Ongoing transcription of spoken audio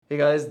Hey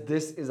guys,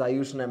 this is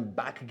Ayush and I'm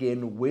back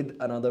again with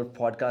another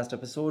podcast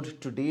episode.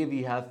 Today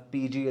we have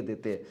PG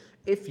Aditya.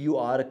 If you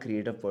are a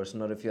creative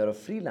person or if you're a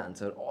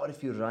freelancer or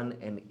if you run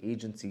an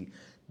agency,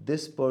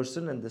 this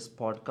person and this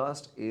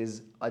podcast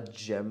is a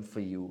gem for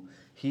you.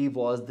 He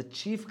was the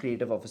chief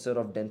creative officer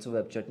of Denso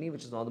Web Chutney,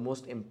 which is one of the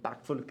most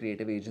impactful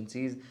creative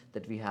agencies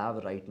that we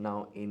have right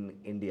now in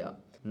India.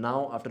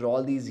 Now, after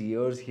all these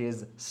years, he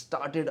has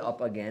started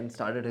up again,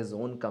 started his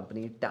own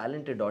company,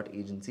 Talented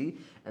Agency,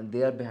 and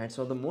they are behind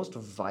some of the most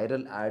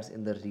viral ads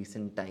in the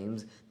recent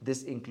times.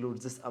 This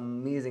includes this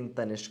amazing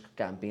Tanishq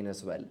campaign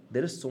as well.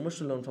 There is so much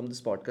to learn from this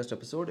podcast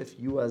episode. If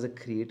you, as a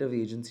creative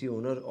agency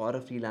owner or a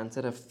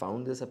freelancer, have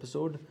found this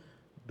episode,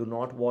 do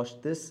not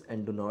watch this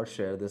and do not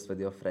share this with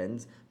your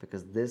friends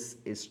because this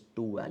is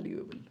too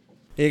valuable.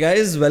 Hey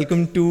guys,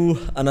 welcome to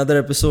another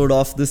episode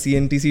of the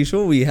CNTC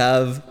show. We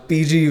have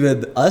PG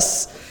with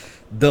us,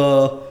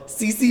 the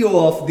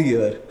CCO of the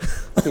year.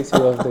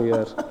 CCO of the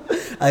year.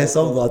 I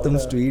saw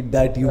Gautam's tweet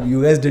that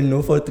you guys didn't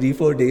know for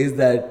 3-4 days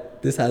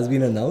that this has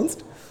been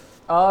announced.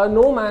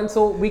 No man,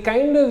 so we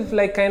kind of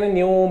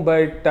knew,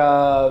 but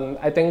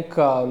I think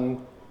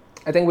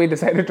we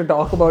decided to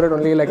talk about it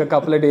only like a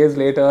couple of days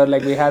later.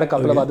 Like we had a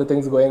couple of other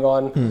things going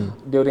on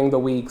during the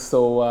week.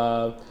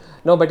 So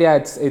no, but yeah,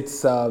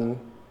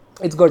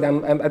 it's good.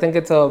 I think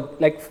it's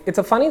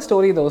a funny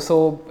story though.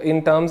 So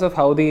in terms of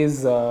how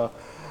these I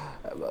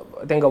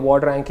think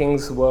award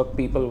rankings work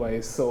people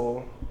wise.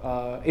 So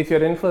if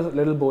you're in for a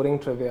little boring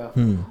trivia,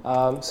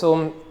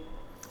 so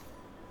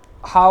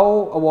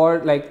how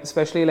award,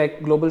 especially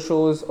global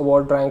shows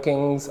award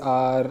rankings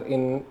are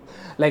in,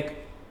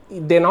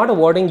 they're not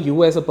awarding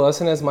you as a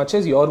person as much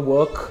as your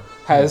work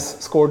has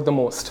scored the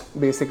most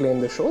basically in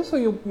the show. So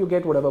you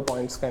get whatever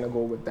points kind of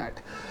go with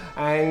that.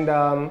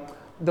 And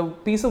the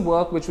piece of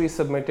work which we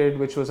submitted,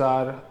 which was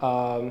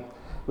a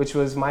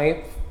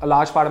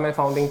large part of my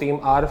founding team,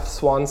 our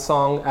swan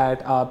song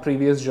at our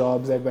previous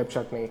jobs at Web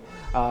Chutney.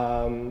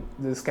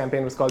 This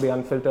campaign was called the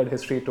Unfiltered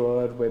History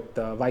Tour with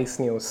Vice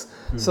News.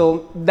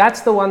 So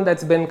that's the one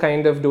that's been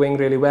kind of doing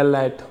really well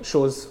at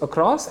shows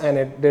across, and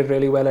it did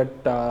really well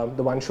at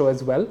the one show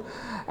as well.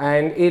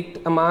 And it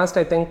amassed,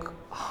 I think,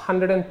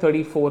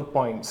 134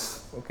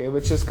 points, okay,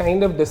 which is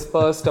kind of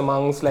dispersed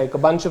amongst like a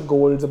bunch of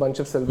golds, a bunch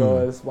of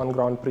silvers, one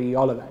Grand Prix,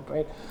 all of that,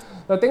 right?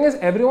 The thing is,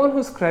 everyone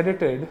who's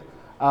credited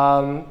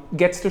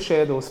gets to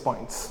share those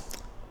points.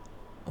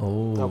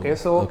 Oh. Okay,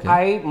 so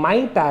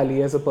my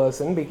tally as a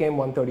person became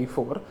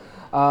 134.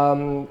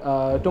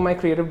 To my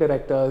creative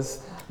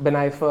directors,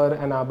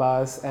 Benaifer and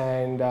Abbas,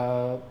 and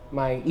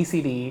my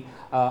ECD,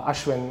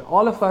 Ashwin,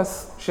 all of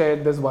us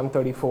shared this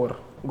 134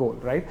 goal,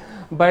 right?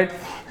 But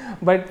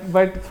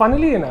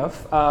funnily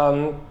enough,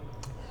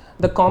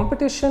 the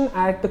competition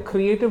at the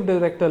creative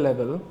director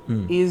level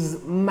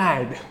is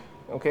mad.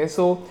 Okay,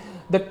 so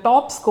the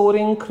top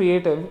scoring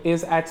creative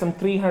is at some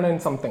 300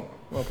 and something.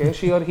 Okay,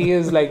 she or he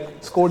is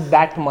scored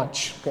that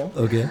much.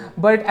 Okay.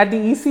 But at the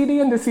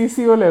ECD and the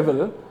CCO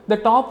level, the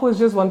top was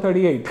just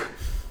 138.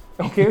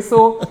 Okay,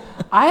 so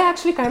I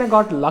actually kind of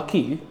got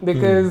lucky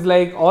because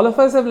all of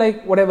us have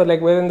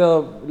we're in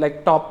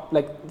the top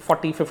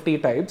 40, 50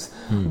 types.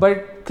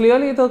 But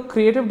clearly the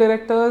creative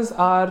directors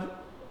are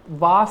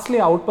vastly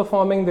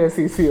outperforming their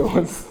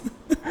CCOs.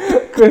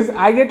 Because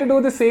I get to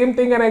do the same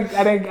thing and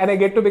I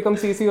get to become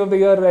CCO of the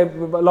year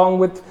along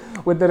with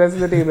the rest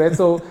of the team, right?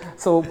 So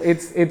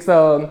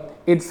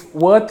it's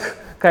worth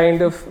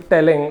kind of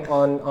telling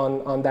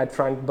on that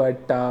front,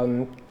 but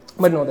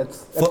no,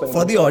 that's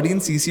for the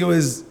audience. CCO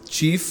is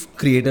Chief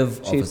Creative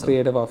Officer. Chief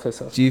Creative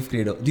Officer. Chief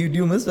Creative. Do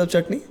you miss Web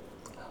Chutney?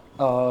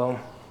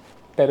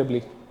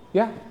 Terribly.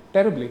 Yeah,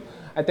 terribly.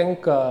 I think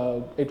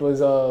it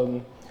was.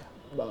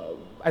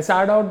 I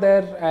started out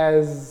there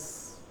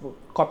as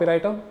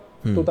copywriter,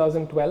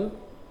 2012.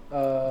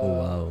 Oh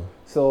wow!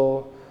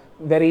 So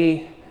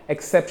very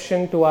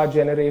exception to our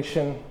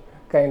generation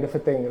kind of a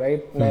thing,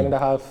 right?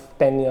 9.5,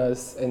 10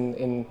 years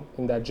in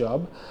that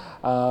job,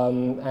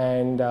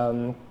 and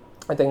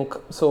I think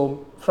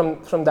so.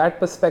 From that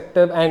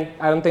perspective, and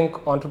I don't think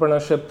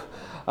entrepreneurship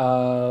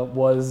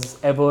was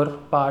ever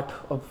part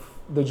of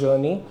the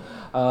journey.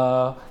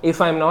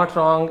 If I'm not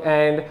wrong,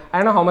 and I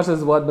don't know how much this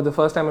is worth, but the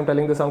first time I'm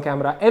telling this on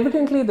camera,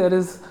 evidently there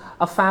is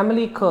a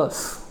family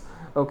curse,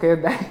 okay,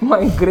 that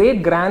my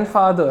great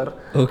grandfather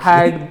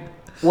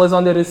was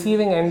on the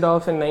receiving end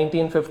of in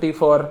 1950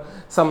 for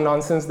some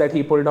nonsense that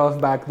he pulled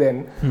off back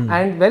then.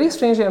 And very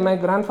strangely, my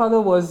grandfather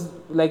was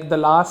the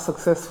last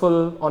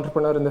successful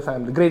entrepreneur in the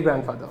family, great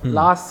grandfather,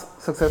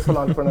 last successful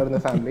entrepreneur in the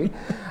family.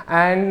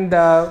 And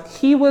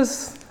he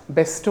was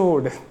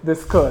bestowed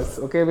this curse,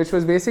 okay, which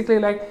was basically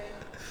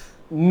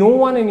no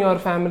one in your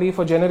family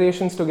for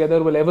generations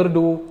together will ever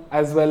do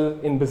as well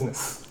in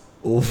business.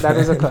 Oh, that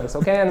is a curse,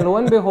 okay? And lo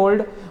and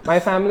behold, my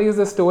family is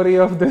the story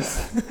of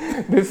this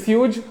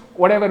huge,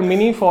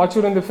 mini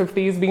fortune in the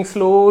 50s being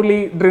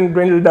slowly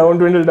dwindled down.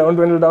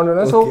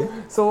 Okay.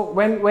 So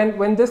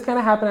when this kind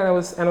of happened, and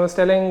I was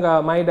telling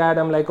my dad,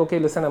 I'm like, okay,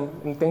 listen,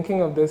 I'm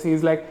thinking of this.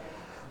 He's like,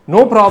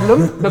 No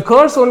problem. The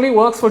curse only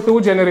works for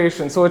 2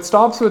 generations. So it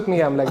stops with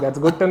me. I'm like, that's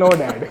good to know,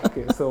 Dad.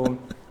 Okay, so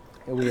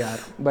here we are.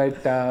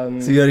 But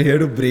so you're here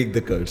to break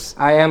the curse.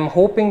 I am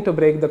hoping to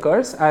break the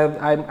curse.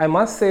 I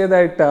must say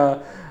that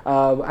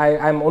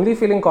I'm only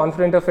feeling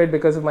confident of it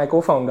because of my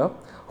co-founder,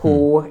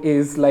 who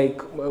is like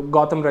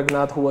Gautam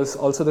Raghunath, who was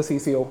also the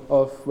CCO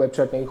of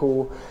WebChutney,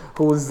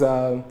 who's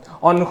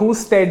on whose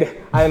stead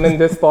I am in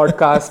this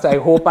podcast. I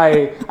hope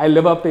I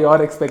live up to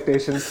your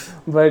expectations.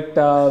 But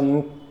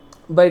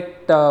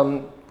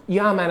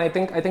yeah, man, I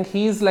think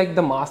he's like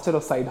the master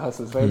of side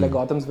hustles, right? Like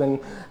Gautam's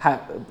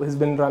has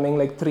been running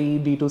like 3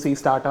 D2C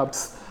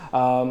startups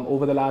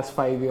over the last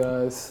 5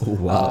 years,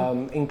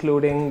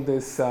 including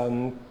this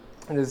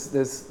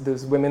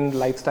women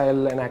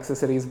lifestyle and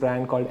accessories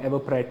brand called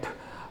Everpret.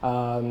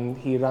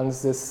 He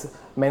runs this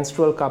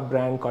menstrual cup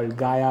brand called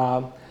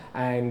Gaia,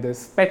 and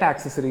this pet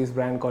accessories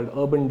brand called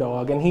Urban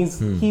Dog, and he's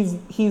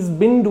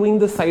been doing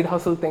the side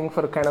hustle thing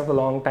for kind of a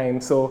long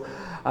time. So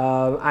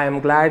I am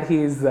glad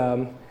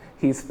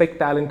he's picked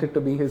talented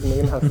to be his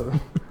main hustle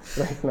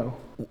right now.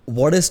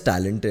 What is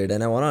talented?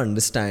 And I want to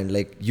understand,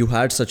 like, you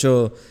had such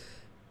a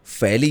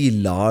fairly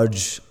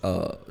large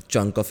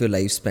chunk of your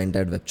life spent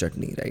at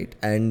WebChutney, right?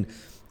 And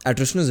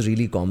attrition is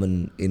really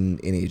common in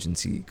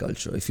agency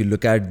culture. If you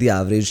look at the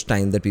average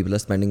time that people are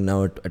spending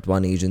now at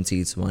one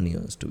agency, it's 1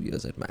 year, 2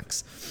 years at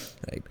max,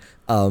 right?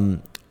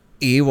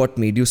 What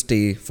made you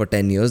stay for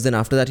 10 years? Then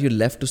after that, you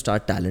left to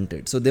start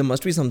Talented. So there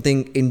must be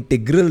something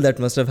integral that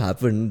must have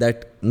happened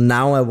that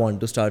now I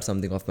want to start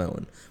something of my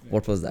own.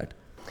 What was that?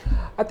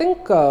 I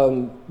think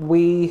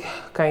we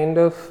kind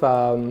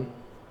of...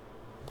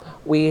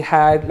 we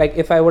had, like,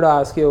 if I would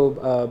ask you,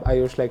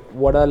 Ayush, like,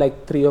 what are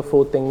like 3 or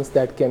 4 things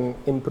that can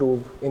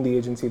improve in the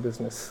agency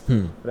business,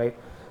 right?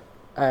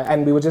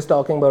 And we were just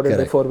talking about it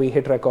before we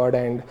hit record,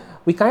 and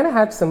we kind of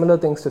had similar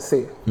things to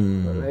say,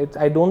 right?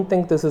 I don't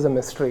think this is a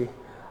mystery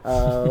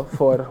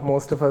for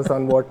most of us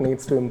on what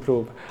needs to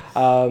improve.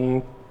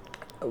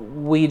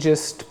 We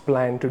just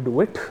plan to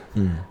do it,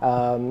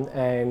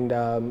 and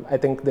I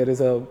think there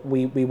is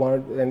we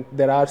want, and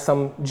there are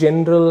some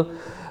general,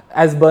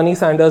 as Bernie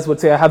Sanders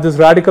would say, I have this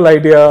radical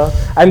idea,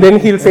 and then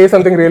he'll say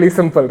something really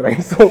simple,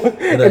 right? So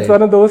it's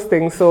one of those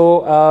things. So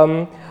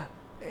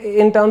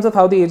in terms of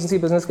how the agency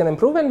business can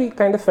improve, and we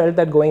kind of felt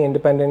that going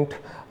independent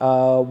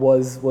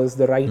was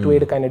the right way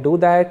to kind of do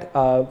that.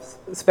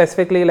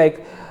 Specifically,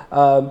 like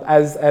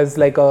as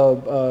like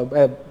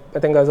I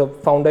think as a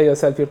founder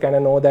yourself, you kind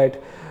of know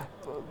that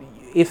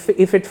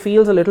if it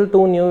feels a little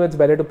too new, it's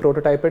better to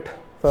prototype it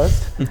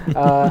first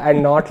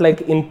and not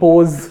like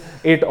impose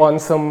it on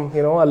some,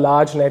 a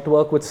large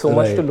network with so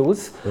much to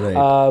lose,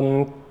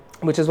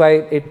 which is why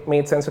it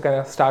made sense to kind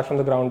of start from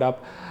the ground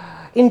up.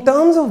 In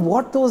terms of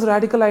what those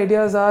radical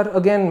ideas are,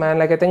 again, man,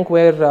 like I think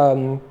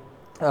we're,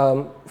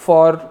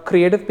 for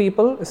creative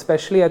people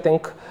especially, I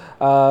think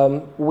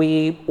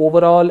we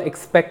overall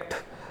expect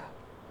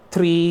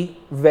 3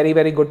 very,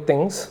 very good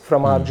things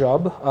from our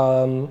job.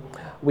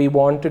 We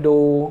want to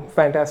do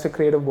fantastic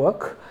creative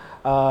work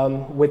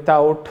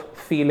without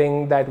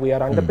feeling that we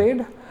are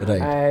underpaid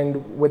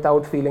and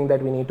without feeling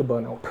that we need to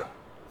burn out.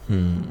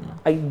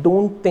 I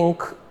don't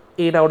think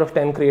 8 out of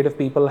 10 creative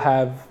people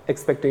have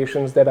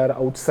expectations that are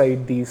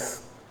outside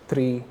these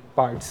 3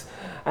 parts.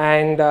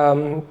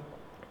 And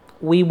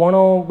we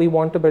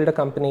want to build a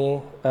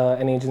company,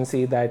 an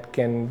agency that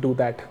can do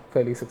that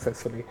fairly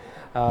successfully.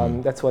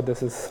 That's what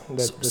this is.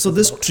 So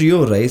this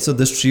trio, right? So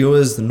this trio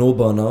is no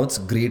burnouts,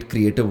 great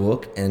creative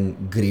work,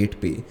 and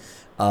great pay.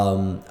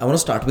 I want to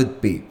start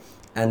with pay,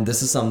 and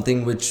this is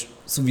something which,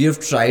 so we have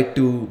tried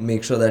to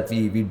make sure that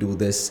we do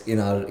this in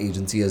our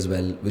agency as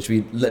well, which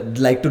we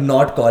like to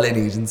not call an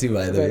agency,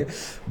 by the way.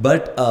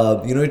 But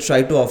we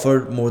try to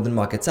offer more than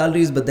market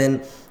salaries, but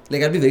then,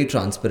 like, I'll be very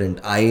transparent.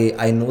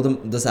 I know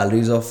the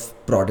salaries of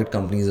product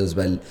companies as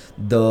well.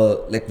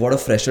 What a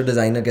fresher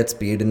designer gets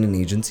paid in an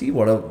agency,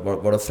 what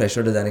a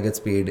fresher designer gets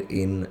paid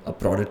in a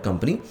product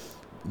company,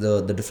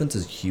 the difference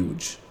is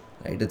huge,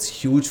 right? It's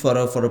huge for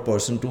a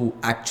person to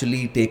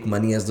actually take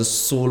money as the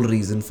sole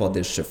reason for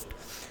their shift.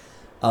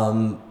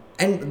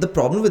 And the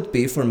problem with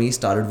pay for me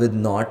started with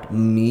not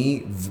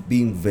me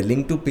being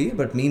willing to pay,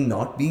 but me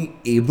not being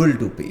able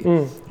to pay,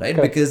 right?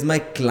 Okay. Because my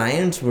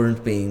clients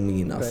weren't paying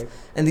me enough. Right.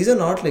 And these are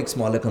not like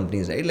smaller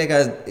companies, right? Like,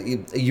 as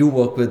you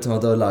work with some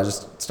of the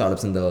largest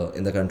startups in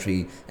the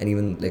country, and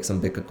even like some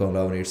big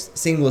conglomerates.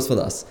 Same goes for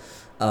us.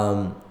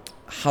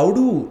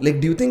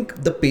 Do you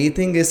think the pay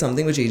thing is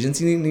something which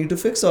agencies need to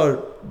fix,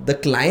 or the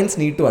clients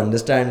need to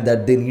understand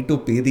that they need to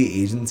pay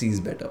the agencies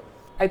better?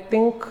 I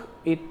think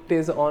it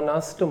is on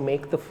us to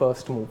make the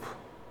first move.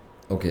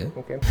 Okay.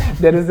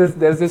 There's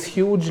this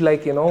huge,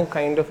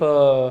 kind of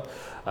a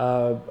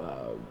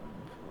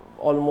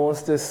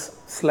almost this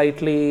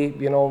slightly,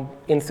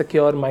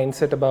 insecure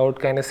mindset about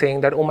kind of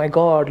saying that, oh my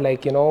God,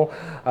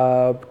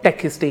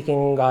 tech is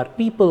taking our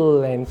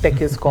people, and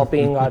tech is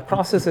copying our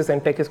processes,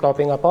 and tech is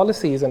copying our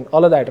policies, and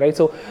all of that, right?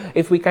 So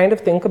if we kind of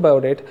think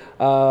about it,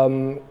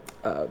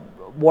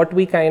 what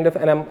we kind of,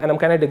 and I'm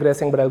kind of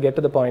digressing, but I'll get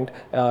to the point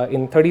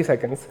in 30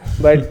 seconds.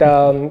 But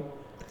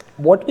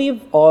what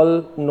we've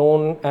all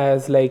known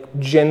as like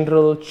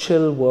general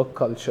chill work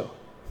culture,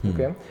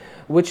 okay,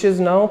 which is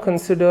now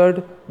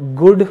considered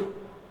good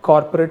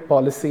corporate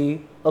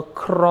policy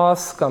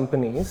across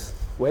companies.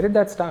 Where did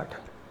that start?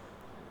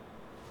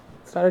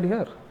 It started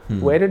here.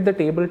 Where did the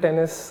table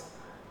tennis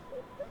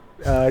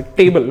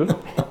table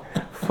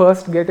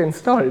first get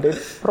installed?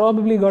 It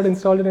probably got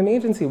installed in an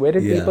agency. Where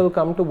did people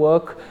come to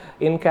work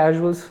in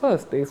casuals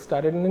first? They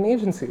started in an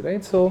agency,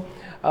 right? So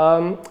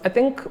I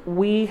think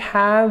we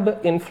have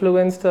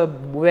influenced a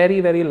very,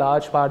 very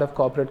large part of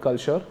corporate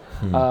culture,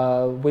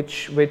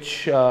 which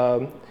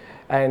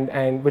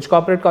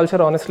corporate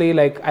culture, honestly,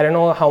 like I don't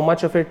know how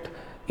much of it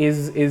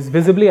is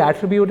visibly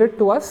attributed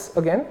to us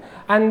again,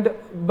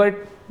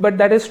 but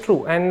that is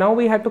true. And now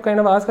we had to kind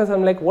of ask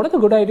ourselves, like, what are the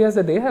good ideas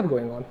that they have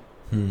going on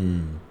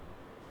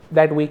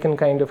that we can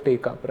kind of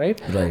take up,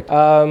 right? Right.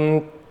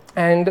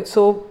 And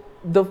so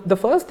the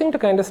first thing to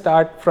kind of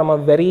start from a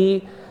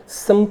very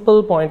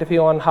simple point of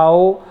view on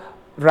how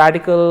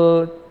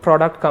radical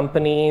product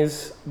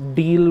companies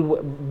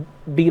deal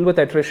with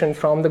attrition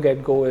from the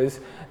get-go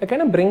is they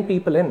kind of bring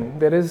people in.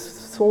 There is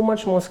so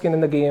much more skin in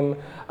the game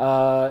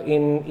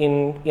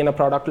in a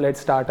product-led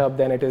startup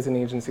than it is in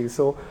agencies.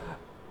 So,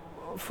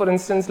 for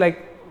instance,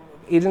 like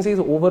agencies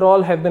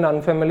overall have been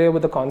unfamiliar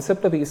with the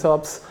concept of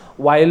ESOPs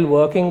while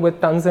working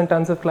with tons and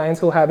tons of clients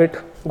who have it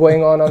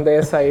going on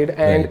their side,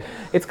 and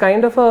it's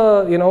kind of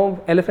a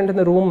elephant in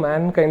the room,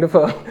 man, kind of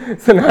a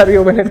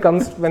scenario when it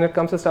comes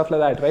to stuff like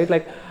that, right?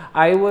 Like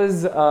I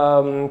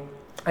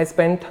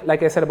spent,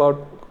 like I said,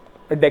 about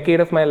a decade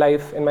of my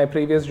life in my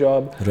previous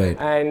job, right.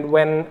 And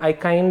when I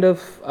kind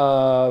of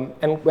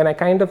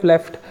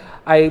left,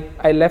 I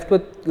left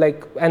with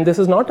like, and this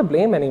is not to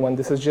blame anyone,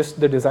 this is just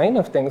the design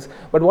of things,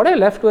 but what I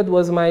left with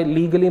was my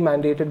legally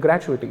mandated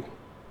gratuity,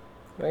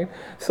 right?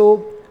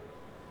 So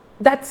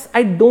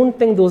I don't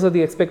think those are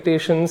the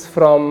expectations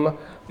from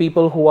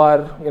people who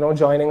are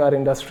joining our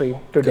industry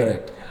today.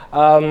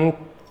 And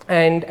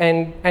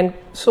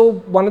so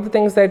one of the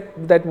things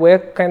that we're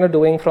kind of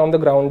doing from the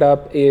ground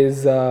up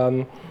is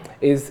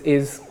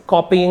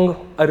copying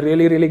a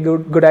really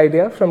good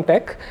idea from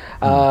tech,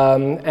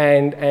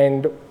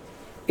 and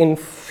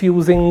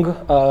infusing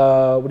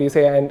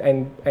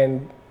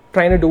and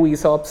trying to do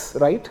ESOPs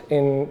right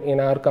in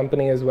our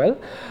company as well.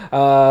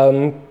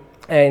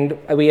 And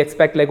we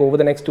expect, like, over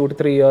the next 2 to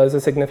 3 years,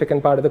 a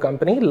significant part of the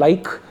company,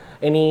 like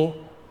any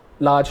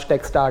large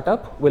tech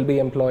startup, will be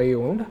employee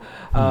owned.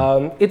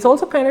 It's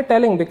also kind of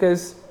telling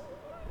because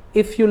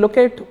if you look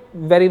at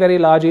very, very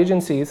large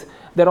agencies,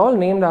 they're all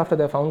named after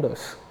their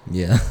founders.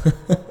 Yeah.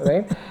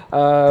 Right?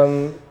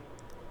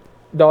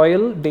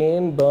 Doyle,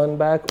 Dane,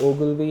 Bernbach,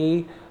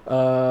 Ogilvy,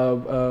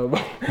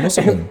 most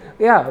of them.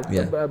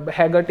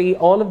 Haggerty,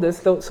 all of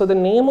this. So the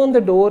name on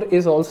the door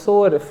is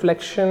also a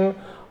reflection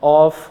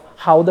of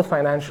how the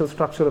financial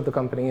structure of the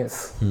company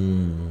is.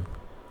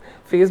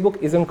 Facebook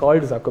isn't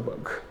called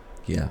Zuckerberg.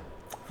 Yeah.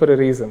 For a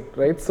reason,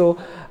 right? So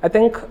I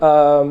think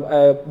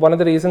one of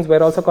the reasons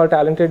we're also called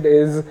Talented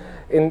is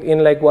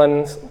in like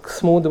one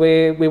smooth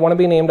way, we want to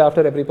be named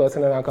after every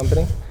person in our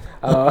company.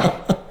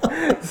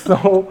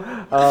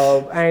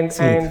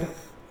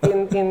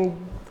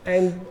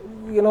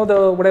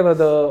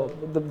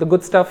 The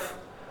good stuff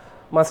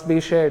must be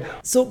shared.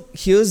 So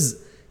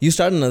you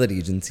start another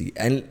agency,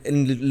 and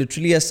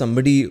literally as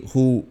somebody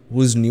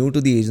who's new to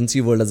the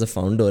agency world as a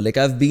founder, like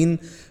I've been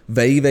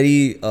very,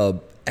 very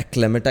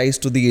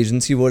acclimatized to the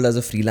agency world as a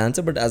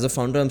freelancer, but as a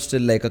founder, I'm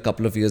still like a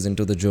couple of years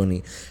into the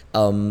journey.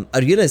 I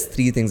realized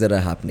 3 things that are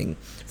happening.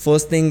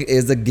 First thing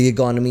is the gig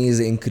economy is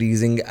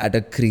increasing at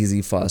a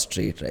crazy fast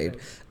rate, right?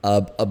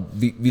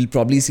 We'll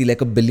probably see like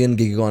 1 billion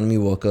gig economy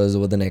workers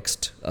over the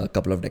next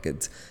couple of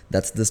decades.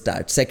 That's the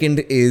stat.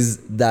 Second is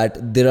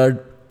that there are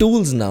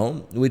tools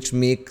now which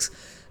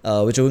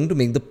are going to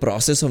make the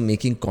process of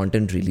making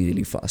content really,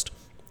 really fast.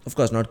 Of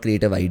course, not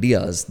creative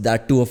ideas.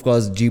 That too, of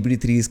course,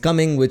 GPT-3 is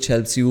coming, which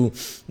helps you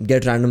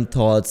get random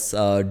thoughts,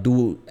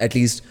 do at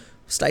least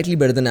slightly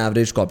better than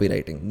average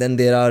copywriting. Then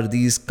there are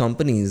these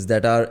companies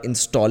that are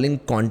installing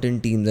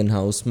content teams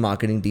in-house,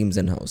 marketing teams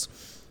in-house.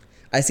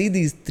 I see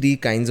these 3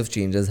 kinds of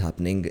changes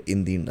happening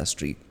in the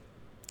industry.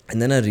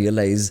 And then I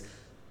realize,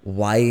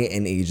 why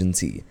an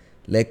agency?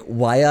 Like,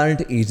 why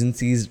aren't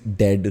agencies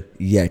dead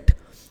yet?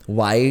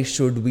 Why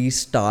should we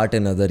start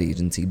another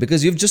agency?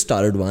 Because you've just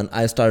started one.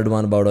 I started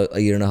one about a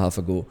year and a half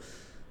ago.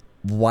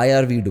 Why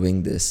are we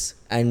doing this?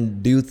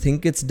 And do you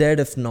think it's dead?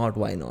 If not,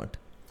 why not?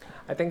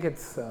 I think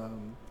it's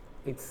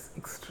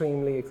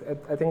extremely.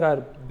 I think our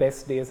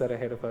best days are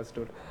ahead of us,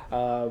 dude.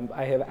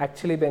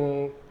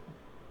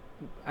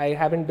 I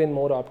haven't been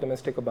more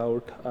optimistic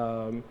about.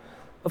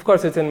 Of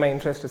course, it's in my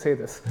interest to say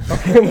this,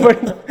 okay?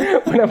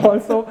 but I've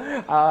also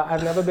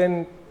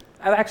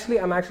I'm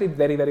actually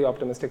very, very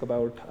optimistic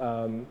about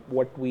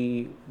what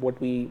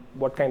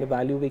kind of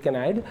value we can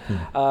add.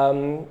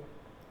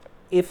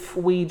 If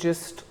we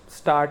just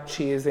start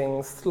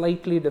chasing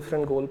slightly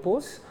different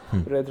goalposts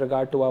with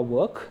regard to our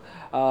work,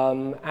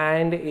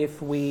 and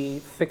if we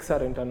fix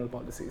our internal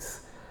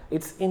policies.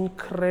 it's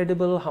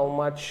incredible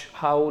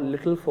how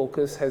little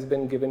focus has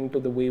been given to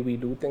the way we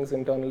do things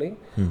internally.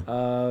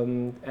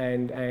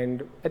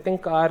 And I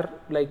think our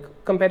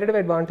competitive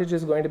advantage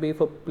is going to be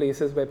for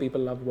places where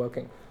people love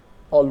working,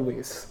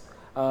 always.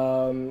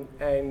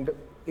 And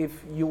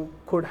if you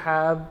could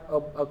have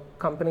a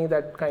company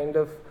that kind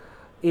of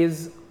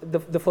is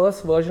the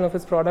first version of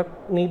its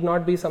product need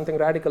not be something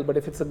radical, but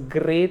if it's a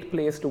great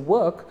place to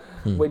work,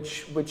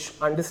 which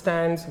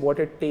understands what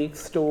it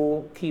takes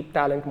to keep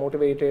talent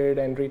motivated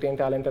and retain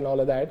talent and all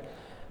of that,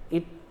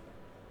 it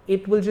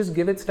will just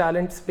give its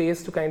talent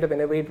space to kind of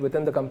innovate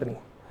within the company.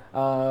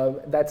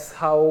 That's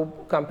how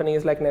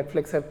companies like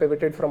Netflix have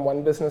pivoted from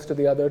one business to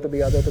the other, to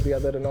the other, to the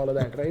other, and all of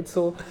that, right?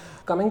 So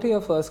coming to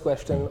your first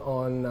question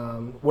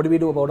on what do we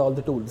do about all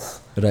the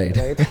tools? Right.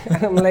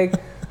 And I'm like,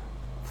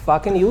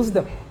 fucking use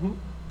them.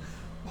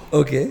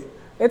 Okay.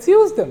 Let's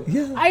use them.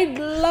 Yeah.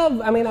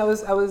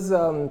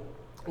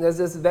 There's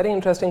this very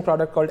interesting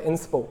product called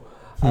Inspo,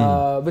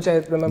 which I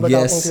remember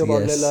talking to you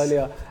about a little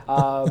earlier.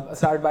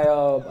 Started by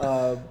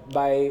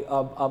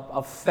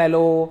a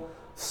fellow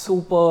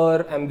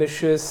super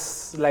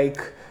ambitious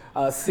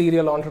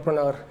serial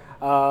entrepreneur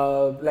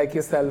like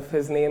yourself.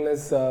 His name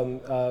is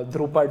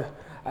Drupad,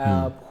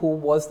 who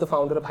was the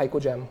founder of Haiku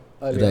Jam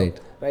earlier.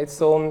 Right.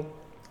 So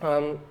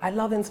I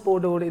love Inspo,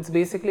 dude. It's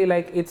basically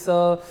it's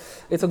a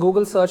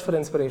Google search for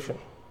inspiration,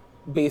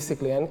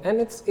 basically,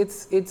 and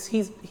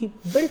he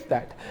built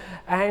that,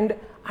 and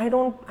I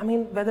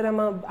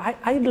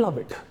love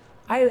it.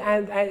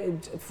 I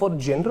for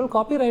general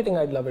copywriting,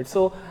 I'd love it.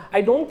 So I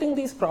don't think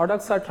these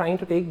products are trying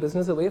to take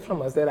business away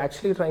from us. They're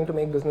actually trying to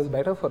make business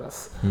better for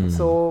us.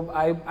 So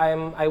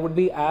I would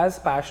be as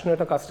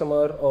passionate a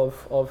customer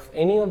of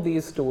any of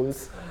these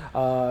tools,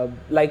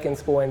 like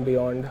Inspo and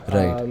beyond.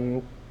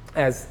 Right.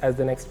 As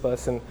the next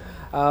person.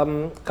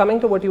 Coming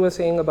to what you were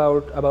saying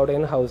about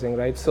in-housing,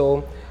 right?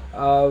 So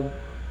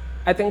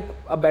I think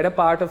a better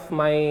part of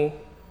my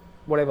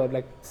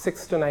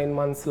 6 to 9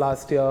 months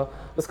last year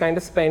was kind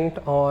of spent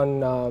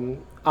on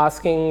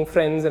asking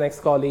friends and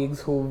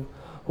ex-colleagues who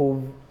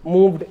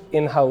moved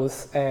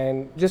in-house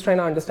and just trying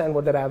to understand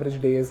what their average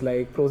day is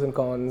like, pros and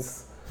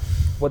cons,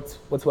 what's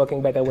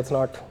working better, what's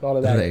not, all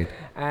of that. Right.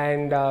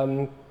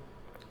 And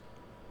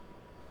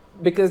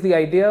because the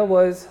idea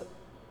was,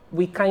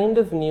 we kind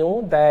of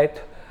knew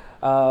that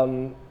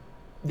the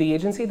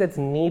agency that's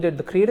needed,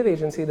 the creative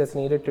agency that's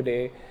needed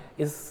today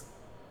is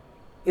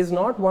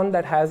not one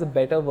that has a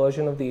better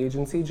version of the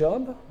agency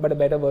job, but a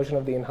better version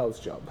of the in-house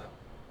job.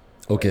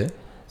 Okay. Right?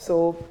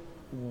 So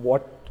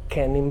what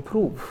can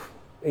improve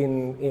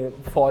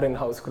for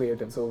in-house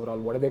creatives overall?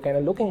 What are they kind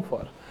of looking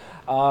for?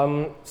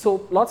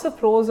 So lots of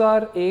pros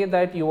are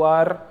that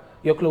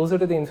you're closer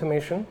to the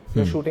information,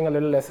 you're shooting a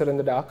little lesser in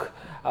the dark,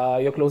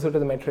 you're closer to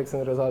the metrics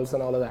and the results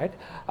and all of that.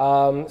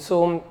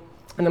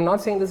 And I'm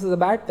not saying this is a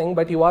bad thing,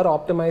 but you are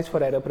optimized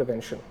for error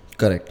prevention.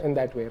 Correct. In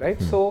that way,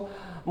 right? So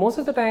most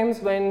of the times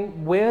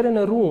when we're in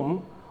a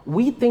room,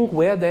 we think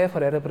we're there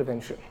for error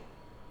prevention.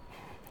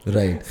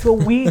 Right. So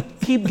we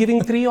keep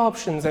giving 3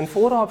 options and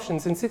 4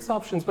 options and 6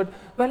 options, but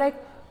we're like,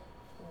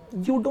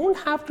 you don't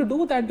have to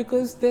do that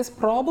because there's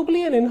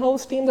probably an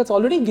in-house team that's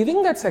already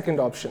giving that second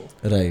option.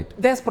 Right.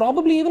 There's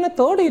probably even a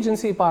third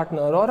agency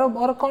partner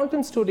or a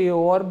content studio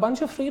or a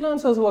bunch of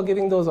freelancers who are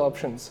giving those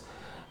options.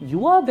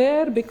 You are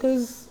there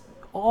because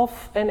of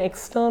an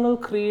external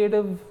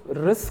creative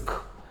risk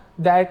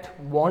that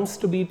wants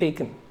to be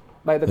taken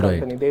by the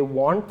company. Right. They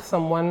want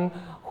someone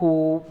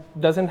who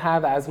doesn't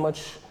have as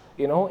much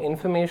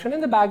information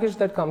and the baggage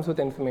that comes with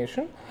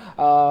information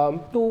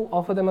to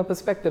offer them a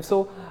perspective.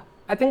 So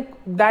I think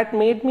that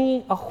made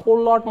me a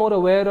whole lot more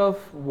aware of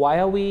why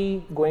are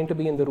we going to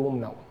be in the room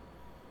now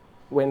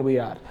when we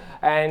are.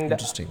 And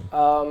interesting.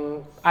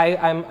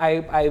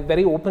 I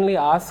very openly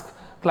ask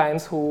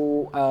clients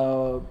who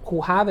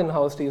have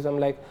in-house teams, I'm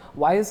like,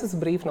 why is this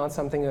brief not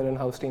something your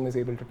in-house team is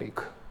able to take?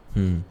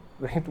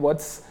 Right?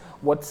 What's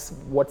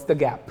the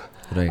gap?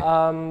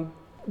 Right.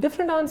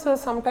 Different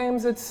answers.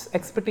 Sometimes it's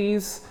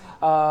expertise.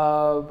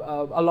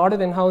 A lot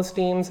of in-house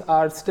teams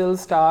are still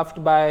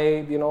staffed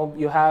by,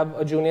 you have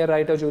a junior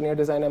writer, junior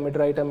designer,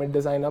 mid-writer,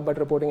 mid-designer, but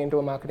reporting into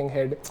a marketing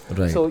head.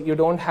 Right. So you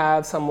don't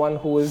have someone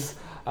who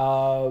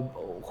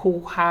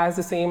has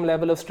the same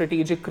level of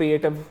strategic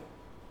creative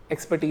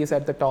expertise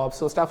at the top,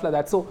 so stuff like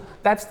that. So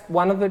that's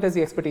one of it is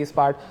the expertise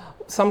part.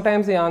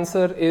 Sometimes the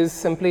answer is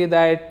simply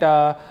that,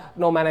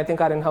 no man, I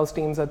think our in-house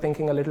teams are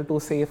thinking a little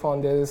too safe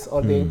on this,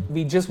 or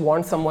we just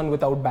want someone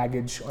without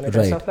baggage on it,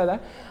 and stuff like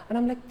that. And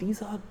I'm like,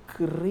 these are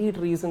great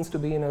reasons to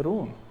be in a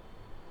room.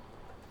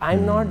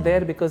 I'm not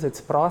there because it's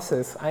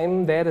process,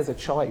 I'm there as a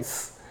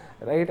choice,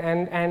 right?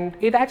 And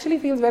it actually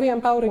feels very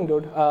empowering,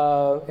 dude,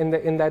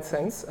 in that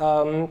sense.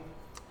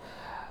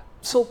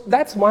 So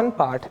that's one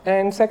part.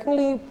 And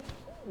secondly,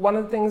 one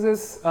of the things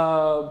is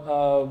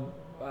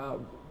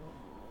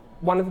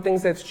one of the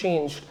things that's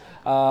changed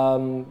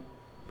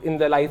in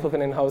the life of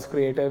an in-house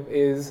creative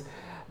is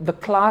the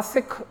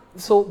classic.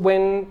 So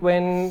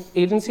when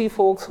agency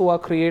folks who are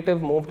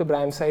creative move to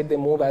brand side, they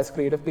move as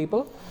creative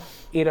people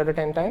 8 out of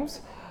 10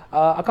 times.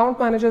 Account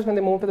managers, when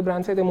they move to the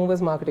brand side, they move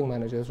as marketing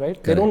managers,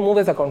 right? They don't move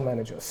as account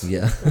managers.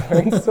 Yeah.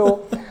 Right?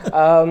 So,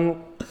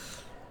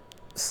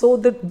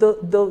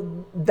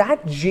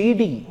 that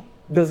JD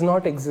does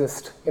not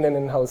exist in an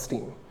in-house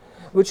team,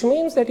 which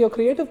means that your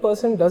creative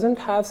person doesn't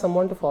have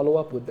someone to follow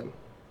up with them.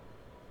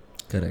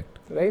 Correct.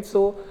 Right?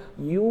 So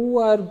you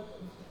are,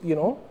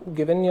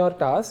 given your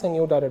task and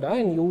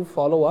and you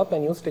follow up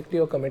and you stick to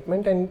your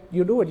commitment and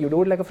you do it. You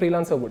do it like a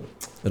freelancer would,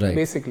 Right.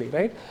 basically,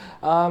 right?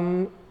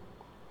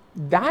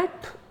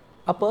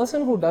 A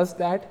person who does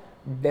that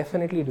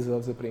definitely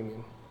deserves a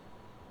premium.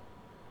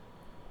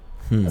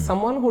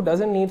 Someone who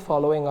doesn't need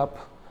following up,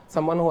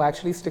 someone who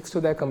actually sticks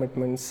to their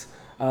commitments,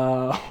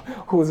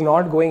 who's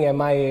not going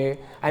MIA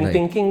and Right.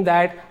 thinking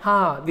that,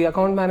 the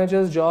account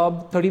manager's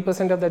job,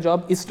 30% of their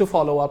job is to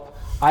follow up.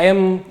 I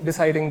am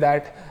deciding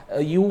that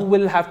you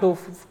will have to,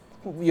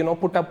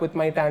 put up with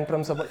my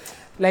tantrums.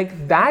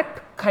 Like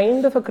that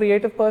kind of a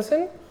creative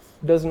person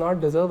does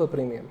not deserve a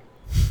premium.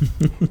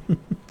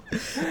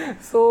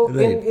 So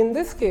Right. in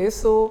this case,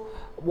 so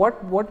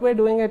what we're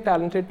doing at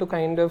Talented to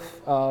kind of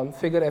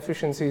figure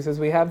efficiencies is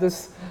we have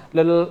this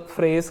little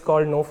phrase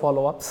called no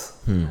follow-ups,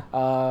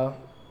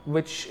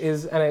 which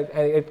is, and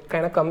it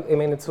kind of comes,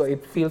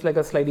 it feels like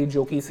a slightly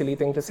jokey, silly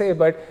thing to say,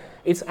 but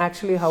it's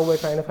actually how we're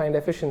trying to find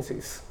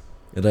efficiencies.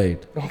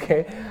 Right.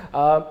 Okay,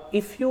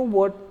 if you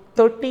would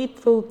 30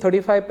 to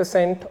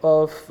 35%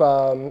 of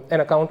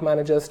an account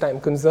manager's time,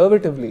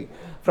 conservatively,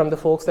 from the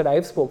folks that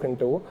I've spoken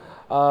to,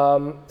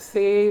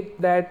 say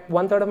that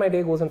 1/3 of my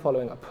day goes in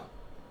following up.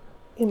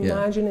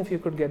 Imagine if you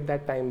could get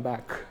that time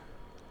back.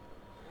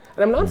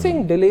 And I'm not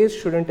saying delays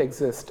shouldn't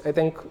exist. I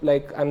think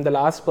like I'm the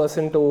last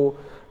person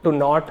to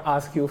not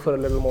ask you for a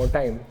little more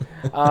time.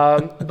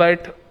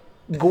 But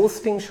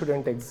ghosting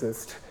shouldn't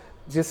exist.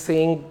 Just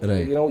saying,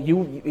 Right.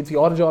 it's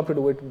your job to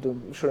do it,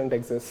 shouldn't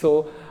exist. So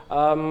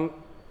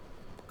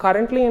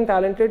currently in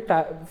Talented,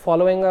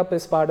 following up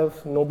is part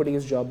of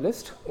nobody's job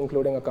list,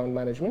 including account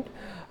management.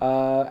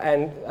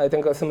 And I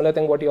think a similar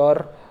thing,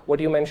 what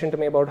you mentioned to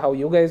me about how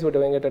you guys were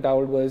doing it at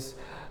Owl was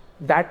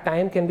that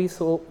time can be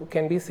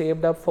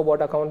saved up for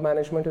what account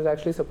management is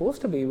actually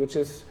supposed to be, which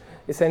is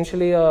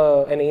essentially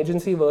an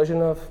agency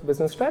version of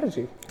business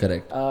strategy.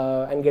 Correct.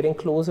 And getting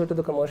closer to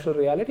the commercial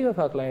reality of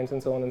our clients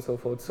and so on and so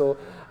forth. So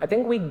I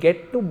think we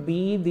get to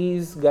be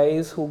these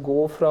guys who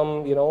go from,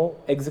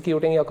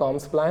 executing your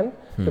comms plan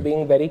to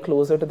being very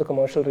closer to the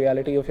commercial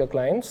reality of your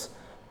clients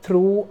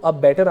through a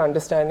better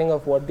understanding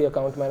of what the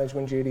account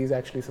management JD is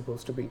actually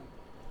supposed to be.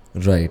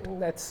 Right.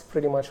 That's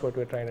pretty much what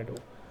we're trying to do.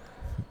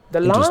 The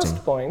Interesting.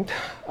 last point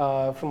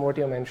from what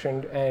you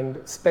mentioned, and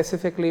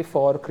specifically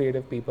for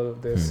creative people,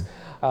 this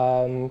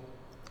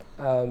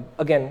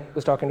again,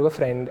 was talking to a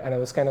friend and I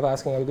was kind of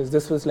asking her, because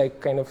this was like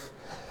kind of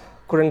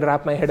couldn't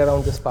wrap my head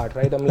around this part,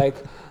 right? I'm like,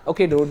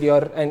 okay, dude,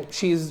 and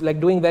she's like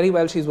doing very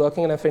well. She's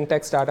working in a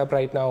fintech startup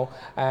right now.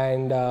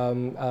 And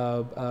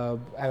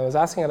I was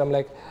asking her, I'm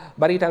like,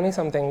 buddy, tell me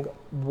something.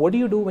 What do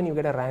you do when you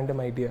get a random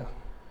idea?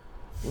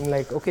 I'm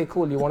like, okay,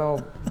 cool. You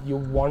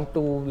want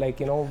to like,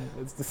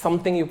 there's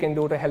something you can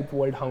do to help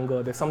world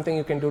hunger. There's something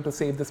you can do to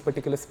save this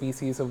particular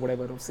species or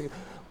whatever.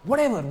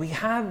 Whatever. We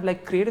have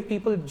like creative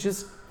people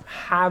just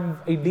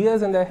have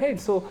ideas in their head.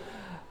 So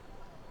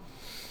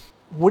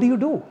what do you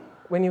do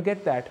when you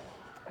get that?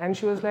 And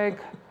she was like,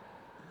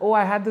 oh,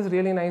 I had this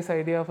really nice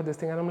idea for this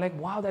thing. And I'm like,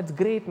 wow, that's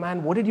great,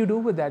 man. What did you do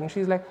with that? And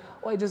she's like,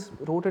 oh, I just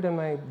wrote it in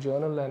my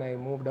journal and I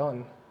moved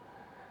on.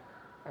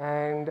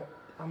 And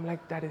I'm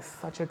like, that is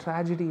such a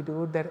tragedy,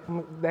 dude.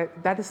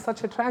 That is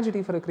such a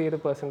tragedy for a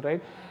creative person,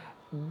 right?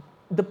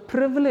 The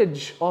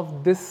privilege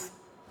of this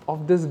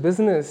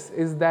business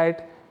is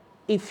that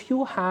if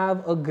you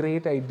have a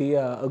great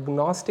idea,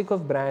 agnostic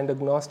of brand,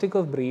 agnostic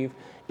of brief,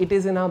 it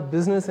is in our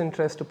business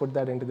interest to put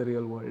that into the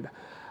real world.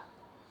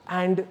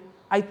 And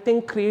I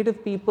think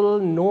creative people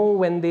know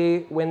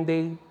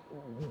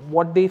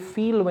what they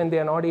feel when they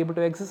are not able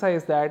to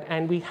exercise that,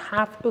 and we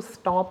have to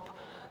stop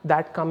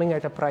that coming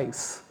at a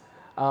price.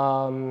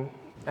 And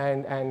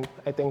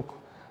I think,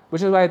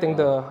 which is why I think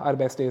our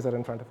best days are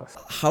in front of us.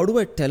 How do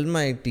I tell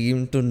my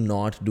team to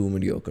not do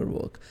mediocre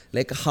work?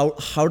 Like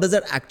how does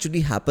that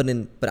actually happen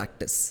in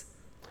practice?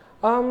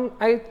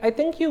 I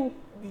think you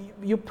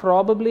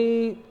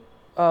probably,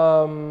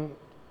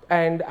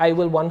 and I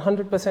will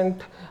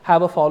 100%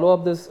 have a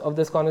follow-up of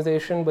this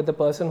conversation with the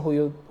person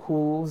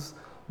whose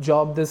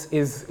job this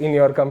is in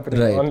your company.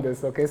 Right. On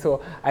this. Okay,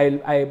 so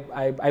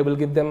I will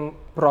give them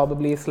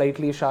probably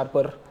slightly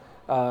sharper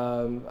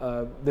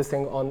this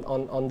thing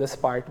on this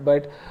part.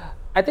 But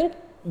I think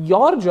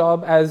your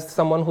job as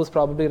someone who's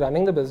probably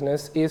running the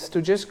business is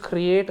to just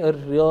create a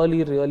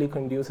really, really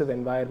conducive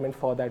environment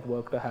for that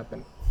work to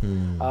happen.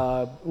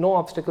 No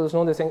obstacles,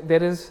 no this thing.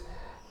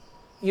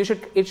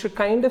 It should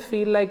kind of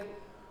feel like,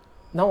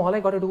 now all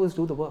I got to do is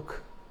do the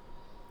work.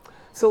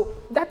 So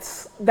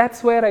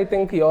that's where I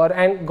think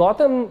and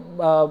Gautam,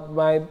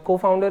 my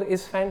co-founder,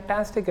 is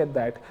fantastic at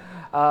that.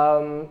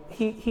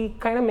 He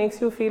kind of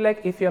makes you feel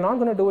like if you're not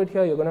going to do it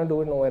here, you're going to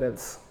do it nowhere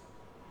else,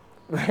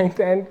 right?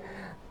 And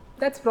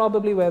that's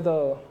probably where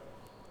the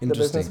the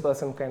business Interesting.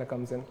 person kind of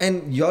comes in.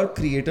 And your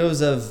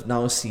creatives have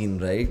now seen,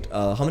 right?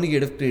 How many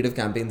creative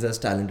campaigns has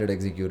Talented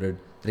executed?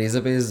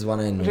 Razorpay is one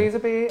I know.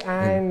 Razorpay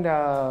and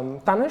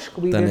Tanishq,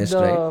 we did Tanishq,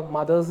 the right?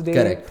 Mother's Day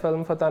Correct.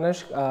 film for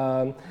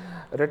Tanishq,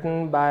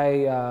 written by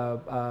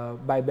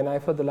Binay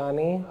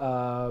Fadulani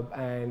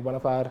and one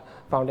of our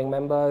founding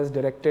members,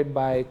 directed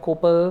by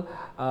Kopal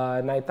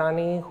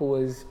Naitani, who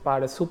is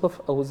part of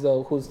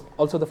who's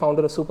also the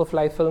founder of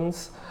Superfly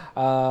Films.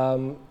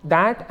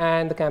 That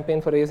and the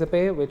campaign for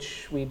Razorpay,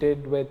 which we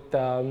did with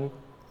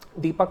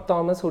Deepak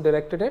Thomas, who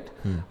directed it,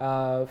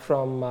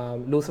 from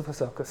Lucifer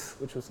Circus,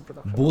 which was the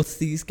production. Both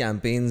these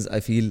campaigns,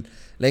 I feel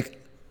like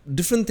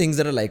different things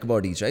that I like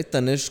about each, right?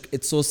 Tanishq,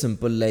 it's so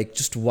simple, like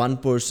just one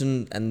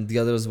person and the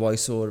other is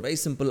voiceover, very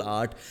simple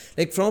art.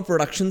 Like from a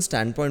production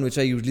standpoint, which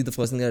I usually the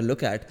first thing I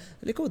look at,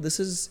 like, oh, this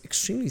is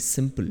extremely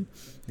simple.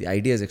 The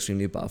idea is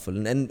extremely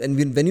powerful. And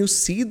when you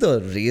see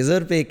the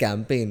Razorpay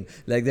campaign,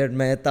 like that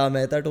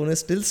Mehta tone is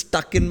still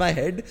stuck in my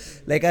head.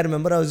 Like I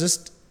remember I was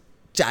just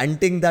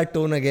chanting that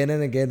tone again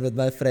and again with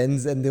my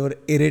friends and they were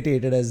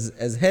irritated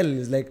as hell.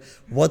 It's like,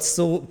 what's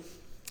so...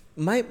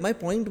 My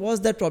point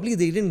was that probably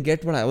they didn't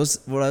get what I was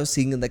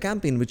seeing in the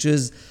campaign, which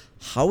is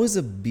how is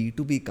a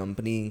B2B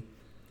company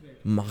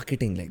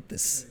marketing like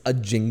this? A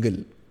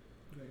jingle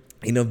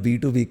in a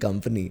B2B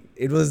company.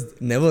 It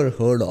was never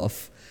heard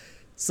of.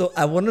 So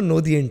I want to know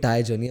the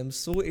entire journey. I'm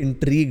so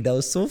intrigued. I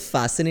was so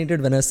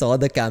fascinated when I saw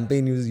the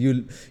campaign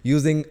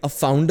using a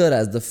founder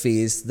as the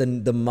face,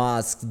 then the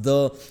mask,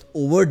 the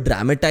over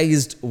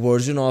dramatized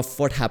version of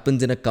what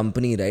happens in a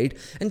company, right?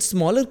 And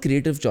smaller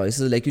creative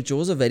choices, like you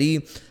chose a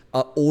very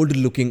old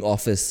looking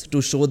office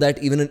to show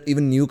that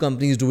even new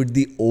companies do it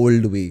the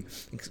old way.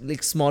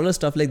 Like smaller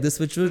stuff like this,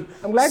 which were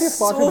I'm glad you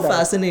spotted so that.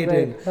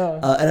 fascinating.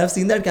 Right. And I've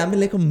seen that campaign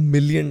like a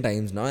million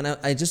times now. And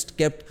I just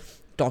kept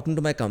talking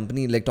to my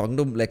company, like talking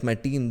to like my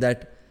team,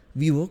 that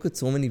we work with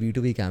so many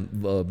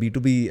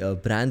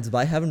B2B brands.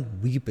 Why haven't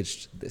we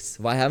pitched this?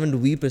 Why haven't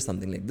we pitched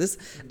something like this?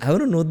 I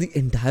want to know the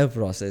entire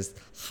process.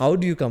 How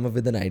do you come up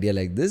with an idea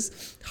like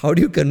this? How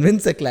do you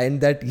convince a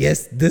client that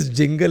yes, this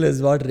jingle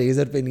is what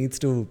Razorpay needs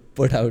to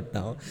put out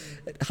now?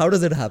 How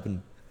does it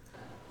happen?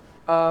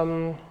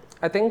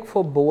 I think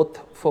for both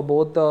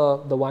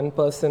the one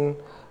person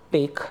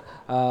take,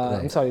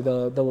 I'm sorry,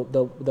 the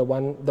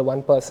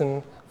one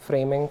person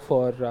framing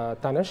for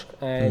Tanishq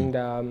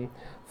and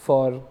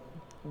for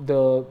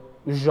the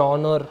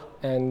genre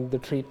and the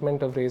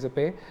treatment of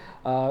Razorpay,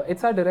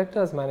 it's our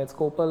directors, man. It's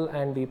Kopal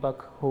and Deepak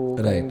who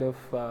Right. kind of.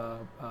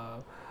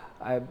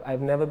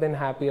 I've never been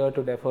happier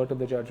to defer to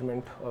the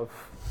judgment of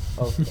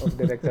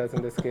directors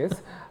in this case.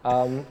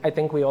 I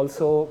think we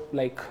also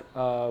like.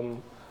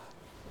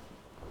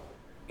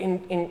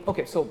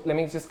 Okay, so let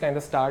me just kind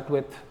of start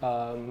with,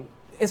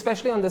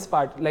 especially on this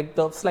part, like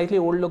the slightly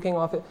old looking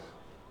of it,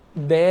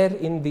 there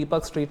in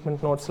Deepak's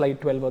treatment note, slide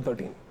 12 or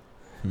 13.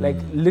 Like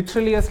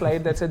literally a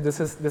slide that said this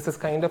is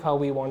kind of how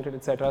we want it,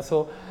 etc.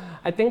 So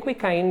I think we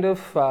kind of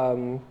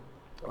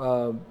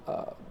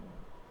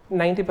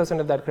 90%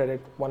 of that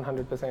credit,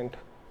 100%.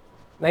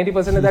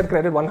 90% of that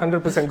credit,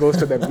 100% goes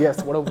to them.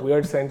 Yes, what a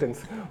weird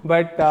sentence.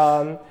 But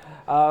on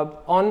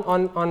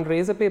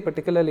Razorpay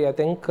particularly, I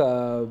think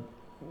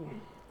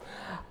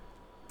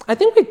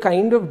we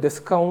kind of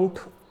discount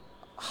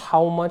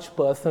how much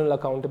personal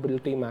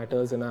accountability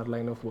matters in our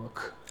line of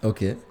work.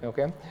 Okay.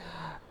 Okay,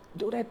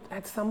 dude,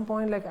 at some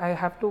point, like I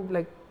have to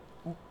like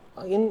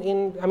I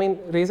mean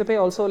Razorpay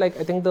also, like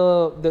I think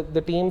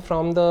the team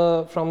from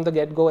the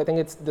get-go, I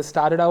think they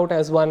started out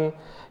as one,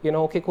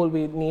 okay, cool,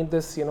 we need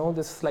this,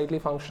 this slightly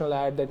functional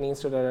ad that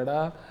needs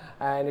to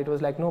and it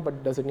was like, no,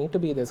 but does it need to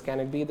be this? Can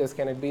it be this?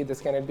 Can it be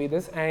this? Can it be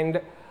this? And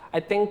I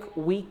think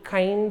we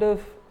kind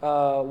of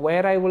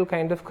where I will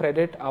kind of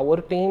credit our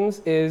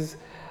teams is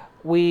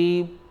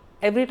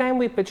every time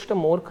we pitched a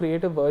more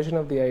creative version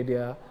of the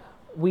idea,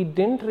 we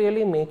didn't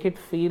really make it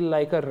feel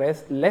like a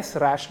less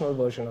rational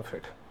version of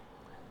it.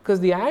 Because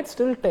the ad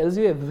still tells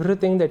you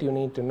everything that you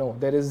need to know.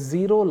 There is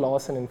zero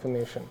loss in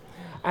information.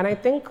 And I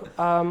think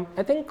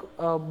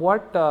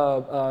what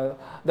the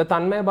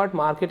Tanmay Bhatt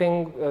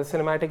marketing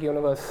cinematic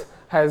universe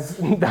has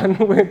done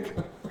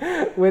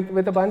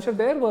with a bunch of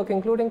their work,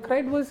 including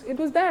Cred, was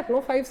that, no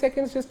 5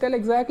 seconds, just tell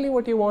exactly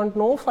what you want,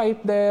 no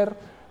fight there.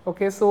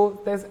 Okay, so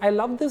I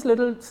love this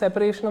little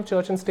separation of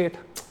church and state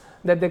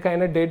that they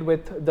kind of did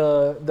with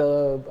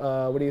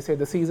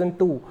the season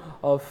 2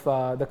 of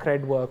the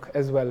Cred work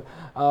as well.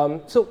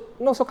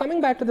 So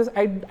coming back to this,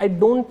 I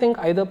don't think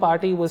either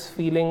party was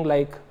feeling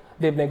like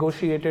they've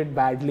negotiated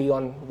badly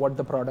on what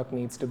the product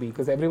needs to be,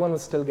 because everyone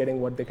was still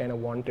getting what they kind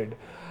of wanted.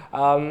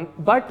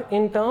 But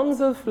in terms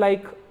of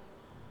like,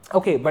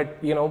 okay, but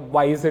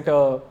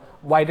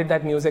why did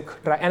that music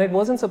track? And it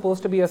wasn't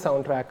supposed to be a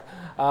soundtrack.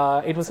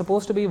 It was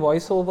supposed to be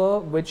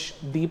voiceover, which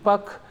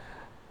Deepak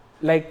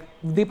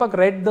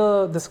read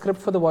the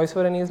script for the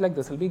voiceover and he's like,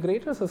 this will be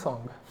great as a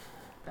song.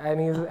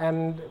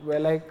 And we're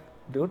like,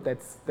 dude,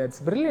 that's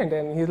brilliant.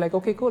 And he's like,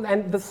 okay, cool.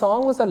 And the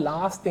song was the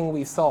last thing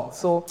we saw.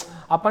 So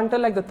up until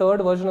like the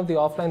third version of the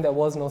offline, there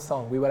was no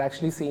song. We were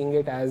actually seeing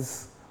it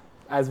as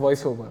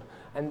voiceover.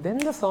 And then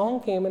the song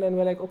came in and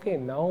we're like, okay,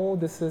 now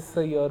this is a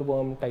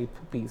earworm type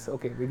piece.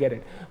 Okay, we get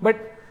it. But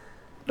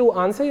to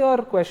answer your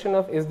question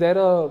of is there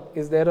a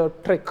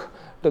trick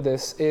to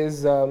this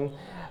is, I'd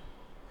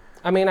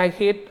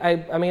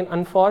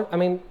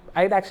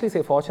actually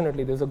say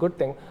fortunately, there's a good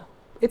thing.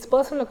 It's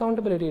personal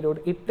accountability,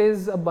 dude. It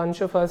is a bunch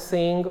of us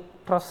saying,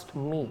 trust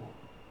me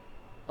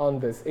on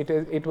this.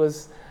 It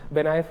was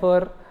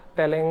Benaifer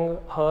telling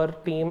her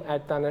team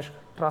at Tanishq,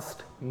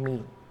 trust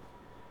me.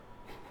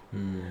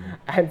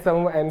 And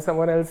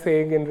someone else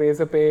saying in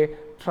Razorpay,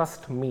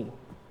 trust me.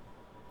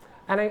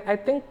 And I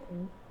think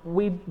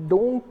we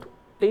don't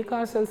take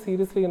ourselves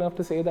seriously enough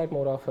to say that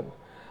more often.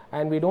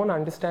 And we don't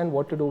understand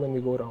what to do when we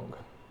go wrong.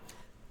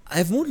 I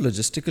have more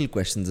logistical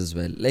questions as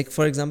well. Like,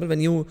 for example, when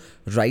you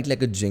write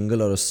like a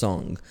jingle or a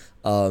song,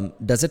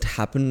 does it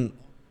happen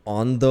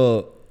on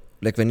the,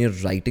 like when you're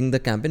writing the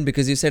campaign?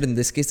 Because you said in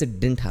this case it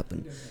didn't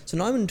happen. So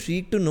now I'm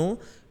intrigued to know,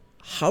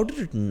 how did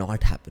it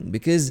not happen?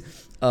 Because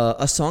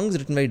a song is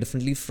written very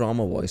differently from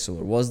a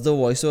voiceover. Was the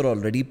voiceover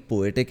already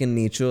poetic in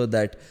nature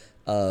that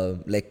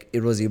like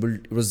it was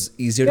easier to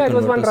convert? Yeah, it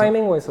was one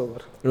rhyming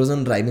voiceover. It was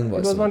one rhyming voiceover.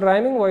 It was one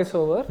rhyming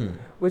voiceover,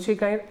 which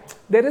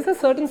there is a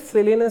certain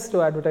silliness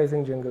to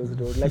advertising jingles,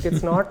 dude. Like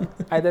it's not,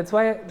 that's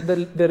why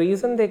the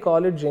reason they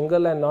call it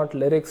jingle and not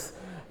lyrics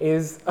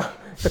is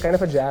it's a kind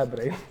of a jab,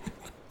 right?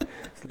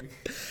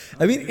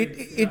 I mean,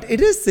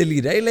 it is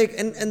silly, right? Like,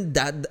 and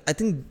that, I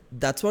think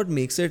that's what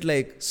makes it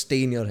like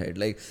stay in your head.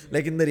 Like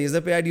in the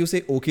Razorpay ad, you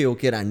say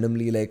okay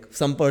randomly, like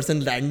some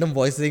person random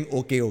voice saying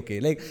okay.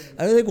 Like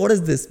I was like, what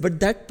is this? But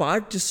that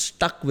part just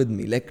stuck with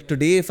me. Like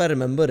today, if I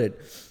remember it,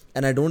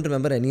 and I don't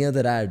remember any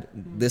other ad,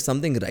 there's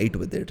something right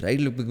with it, right?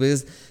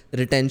 Because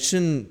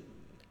retention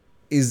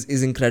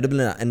is incredible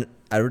in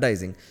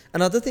advertising.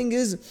 Another thing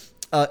is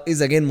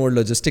again more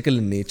logistical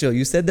in nature.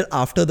 You said that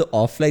after the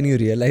offline you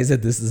realize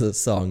that this is a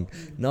song.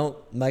 Now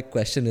my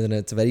question is, and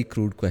it's a very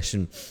crude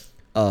question,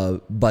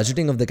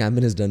 budgeting of the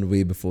campaign is done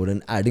way before,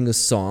 and adding a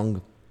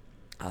song,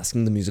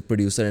 asking the music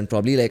producer, and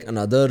probably like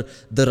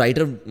the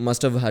writer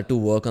must have had to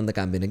work on the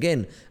campaign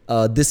again.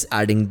 This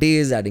adding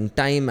days, adding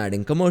time,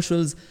 adding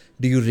commercials.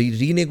 Do you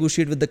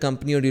renegotiate with the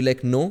company, or do you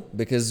like, no,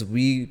 because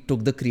we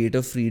took the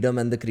creative freedom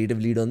and the creative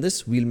lead on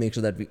this, we'll make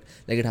sure that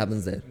it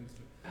happens there?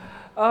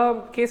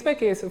 Case by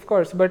case, of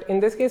course. But in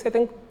this case, I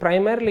think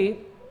primarily,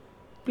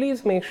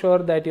 please make sure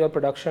that your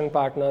production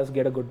partners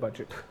get a good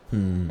budget.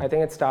 I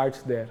think it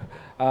starts there.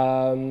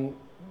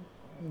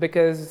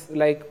 Because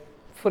like,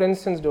 for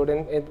instance, dude,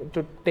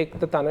 to take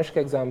the Tanishq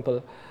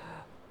example,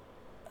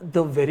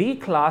 the very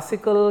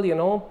classical,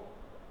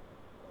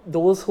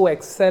 those who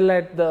excel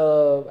at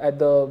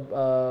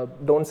the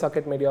don't suck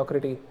at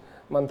mediocrity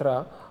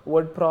mantra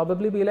would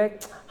probably be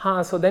like,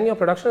 so then your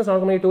production is not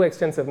going to be too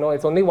extensive. No,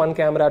 it's only one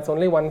camera, it's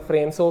only one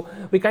frame. So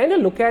we kind of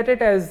look at it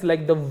as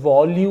like the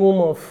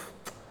volume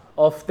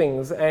of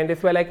things. And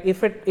if we're like,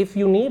 if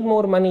you need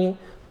more money,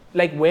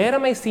 like where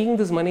am I seeing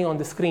this money on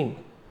the screen?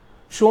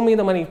 Show me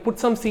the money, put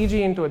some CG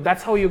into it.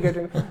 That's how you get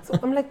it. So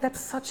I'm like, that's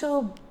such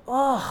a,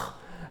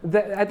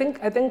 I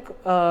think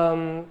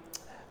the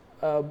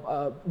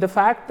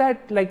fact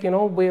that like,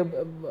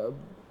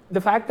 the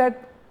fact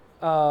that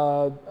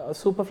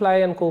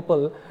Superfly and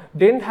Kopal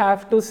didn't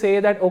have to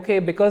say that, okay,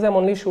 because I'm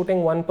only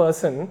shooting one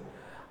person,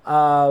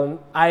 I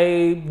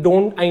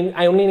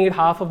only need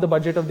half of the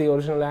budget of the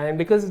original, and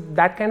because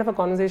that kind of a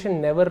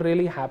conversation never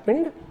really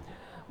happened,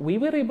 we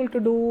were able to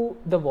do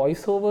the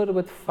voiceover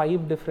with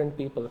 5 different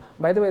people.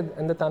 By the way,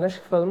 in the Tanishq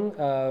film,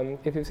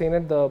 if you've seen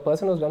it, the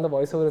person who's done the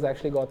voiceover is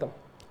actually Gautam.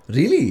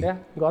 Really? Yeah,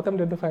 Gautam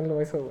did the final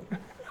voiceover.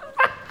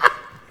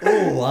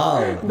 Oh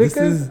wow!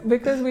 Because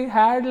we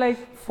had like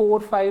 4 or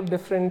 5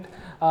 different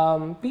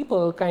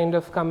people kind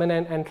of come in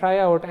and try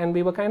out, and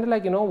we were kind of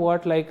like, you know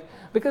what, like,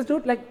 because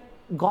dude, like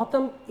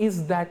Gautam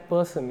is that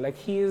person. Like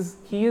he is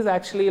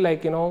actually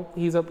like, he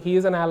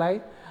is an ally.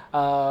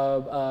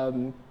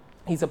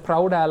 He's a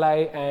proud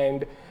ally,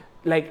 and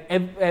like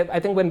I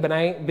think when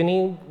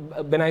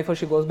Benaifer,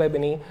 she goes by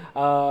Binny,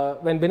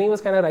 when Binny was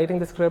kind of writing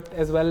the script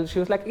as well, she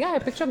was like, yeah, I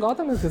picture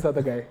Gautam as this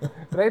other guy,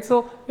 right?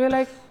 So we were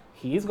like,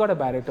 he's got a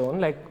baritone.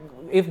 Like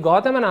if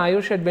Gautam and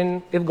Ayush had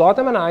been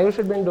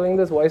doing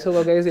this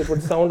voiceover, guys, it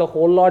would sound a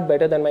whole lot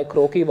better than my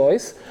croaky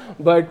voice.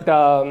 But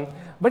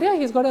yeah,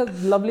 he's got a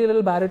lovely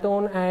little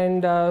baritone,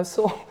 and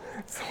so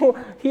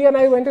he and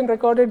I went and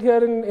recorded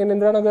here in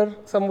Indranagar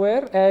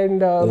somewhere,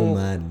 and oh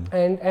man,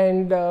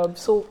 and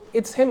so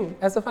it's him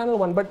as the final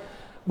one. But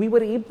we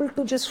were able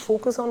to just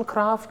focus on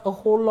craft a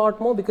whole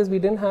lot more because we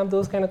didn't have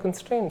those kind of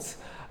constraints.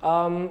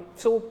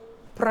 So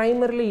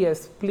primarily,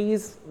 yes,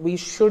 please, we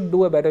should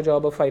do a better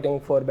job of fighting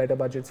for better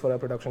budgets for our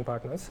production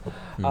partners,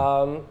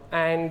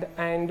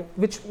 and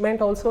which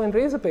meant also in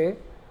Razorpay,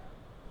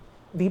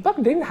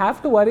 Deepak didn't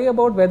have to worry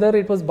about whether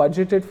it was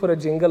budgeted for a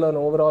jingle or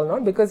overall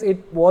not, because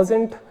it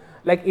wasn't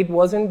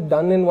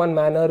done in one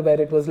manner where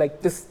it was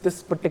like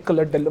this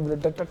particular delivery.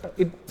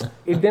 It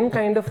didn't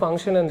kind of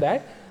function in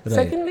that. Right.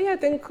 Secondly, I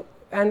think,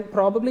 and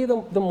probably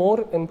the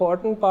more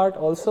important part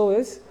also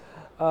is,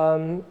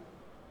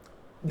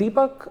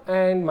 Deepak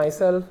and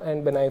myself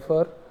and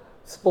Benaifer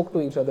spoke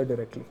to each other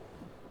directly.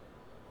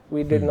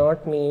 We did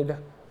not need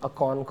a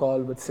con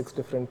call with 6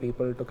 different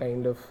people to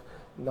kind of,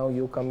 now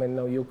you come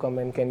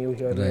in, can you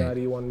hear me, Right. are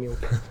you on mute?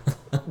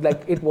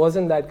 Like, it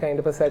wasn't that kind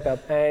of a setup.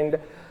 And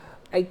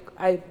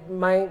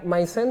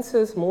my sense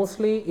is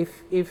mostly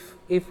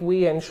if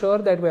we ensure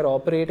that we're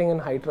operating in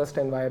high trust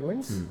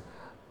environments,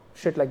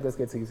 shit like this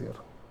gets easier.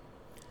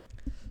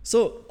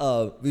 So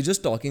we're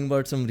just talking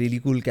about some really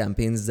cool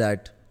campaigns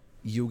that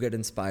you get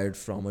inspired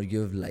from or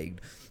you've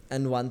liked.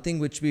 And one thing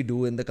which we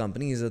do in the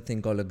company is a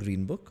thing called a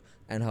green book,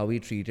 and how we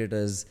treat it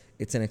as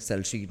it's an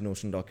Excel sheet,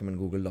 Notion document,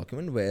 Google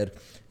document, where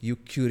you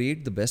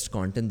curate the best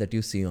content that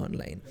you see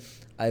online.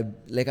 I'm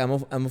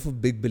of a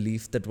big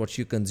belief that what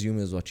you consume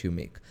is what you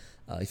make.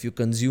 If you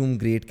consume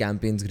great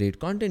campaigns, great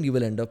content, you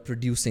will end up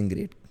producing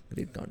great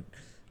content.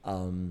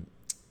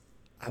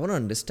 I want to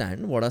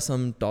understand what are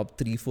some top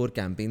 3-4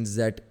 campaigns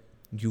that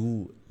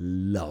you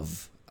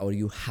love or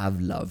you have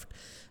loved.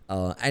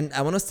 And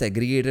I want to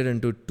segregate it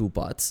into 2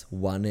 parts.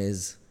 One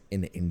is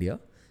in India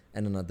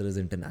and another is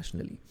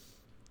internationally.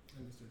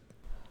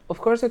 Of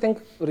course, I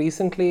think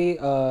recently,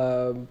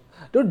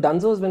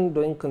 Dunzo's been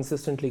doing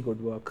consistently good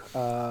work.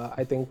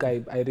 I think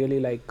I really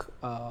like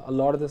a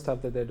lot of the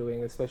stuff that they're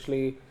doing,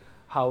 especially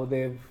how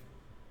they've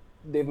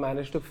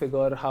managed to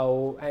figure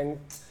how, and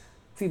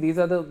see, these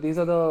are the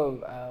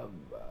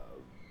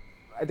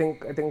I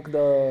think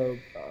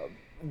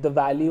the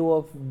value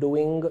of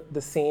doing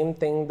the same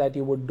thing that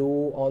you would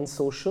do on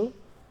social,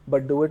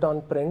 but do it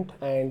on print,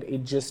 and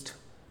it just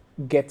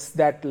gets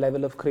that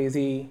level of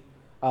crazy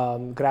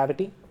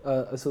gravity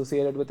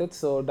associated with it.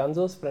 So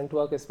Dunzo's print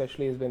work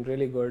especially has been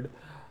really good.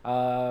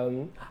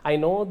 I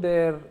know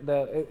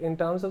in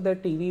terms of their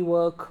TV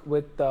work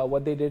with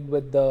what they did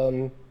with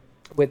the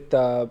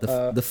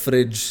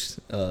fridge.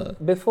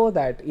 Before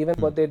that, even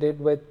what they did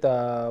with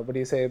the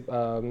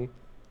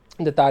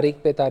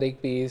Tariq Pe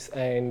Tariq piece,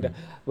 and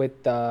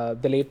with the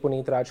late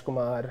Puneet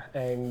Rajkumar,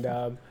 and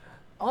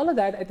all of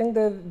that. I think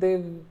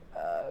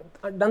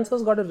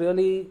Dunzo's got a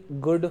really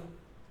good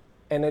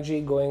energy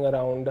going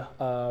around.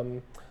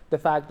 The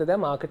fact that their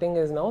marketing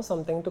is now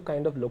something to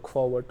kind of look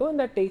forward to, and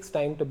that takes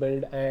time to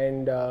build.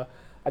 And I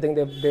think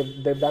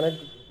they've done it.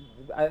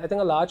 I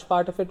think a large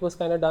part of it was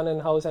kind of done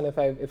in house. And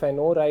if I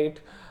know right,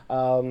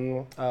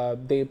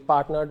 they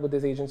partnered with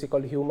this agency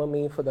called Humor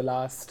Me for the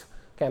last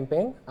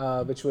campaign,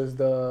 which was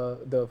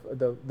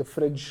the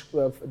fridge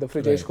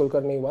Age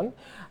Kulkarni one.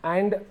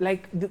 And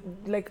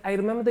I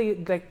remember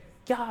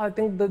I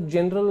think the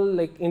general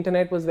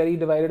internet was very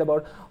divided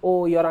about,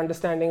 oh, your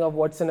understanding of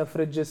what's in a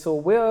fridge is so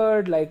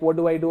weird, what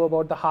do I do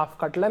about the half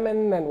cut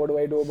lemon, and what do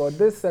I do about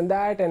this and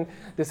that, and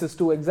this is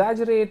too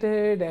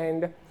exaggerated.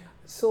 And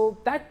so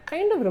that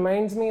kind of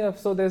reminds me of,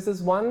 so there's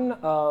this one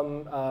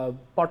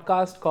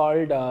podcast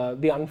called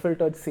The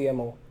Unfiltered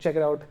CMO. Check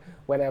it out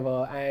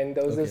whenever. And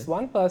there was this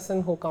one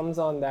person who comes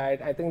on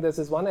that. I think there's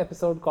this one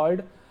episode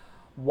called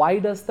Why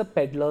Does the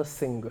Peddler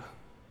Sing?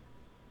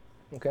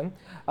 Okay,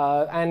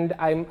 and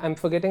I'm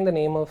forgetting the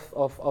name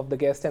of the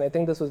guest, and I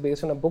think this was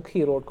based on a book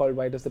he wrote called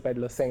Why Does the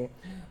Peddler Sing,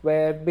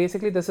 where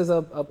basically this is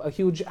a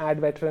huge ad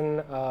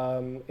veteran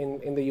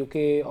in the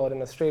UK or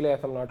in Australia,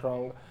 if I'm not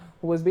wrong,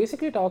 who was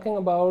basically talking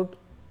about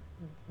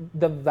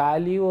the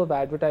value of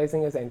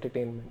advertising as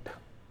entertainment.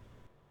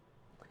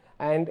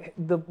 And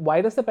the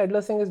Why Does the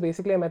Peddler Sing is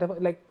basically a metaphor,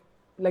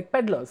 like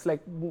peddlers,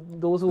 like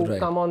those who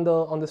come on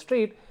the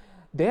street.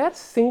 They are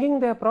singing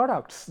their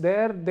products.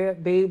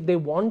 They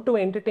want to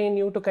entertain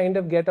you to kind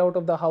of get out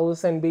of the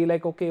house and be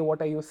like, okay,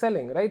 what are you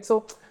selling, right?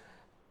 So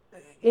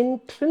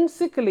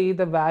intrinsically,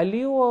 the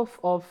value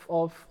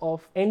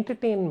of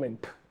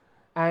entertainment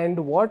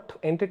and what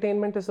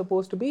entertainment is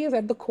supposed to be is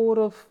at the core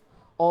of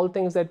all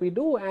things that we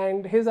do.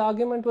 And his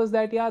argument was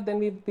that, then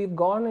we've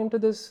gone into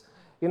this,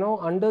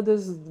 under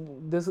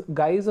this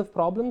guise of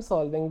problem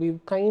solving, we've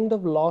kind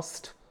of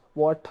lost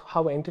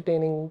how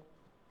entertaining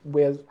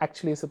we're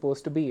actually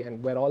supposed to be,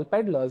 and we're all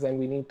peddlers and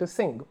we need to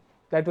sing.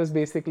 That was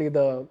basically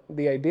the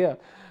idea.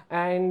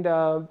 And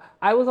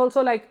I was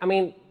also I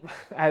think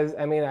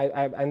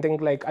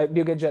do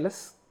you get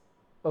jealous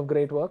of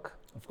great work?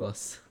 Of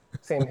course.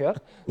 Same here.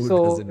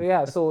 So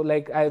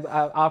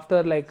after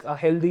a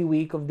healthy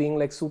week of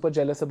being super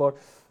jealous about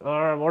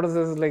what is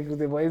this,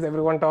 why is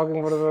everyone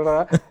talking,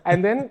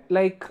 and then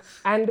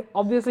and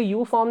obviously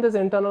you form this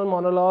internal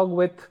monologue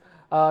with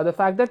the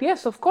fact that,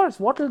 yes, of course,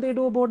 what will they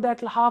do about that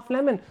half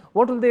lemon?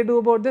 What will they do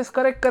about this?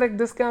 Correct,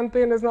 this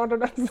campaign is not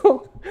done.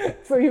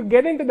 So you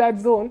get into that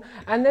zone.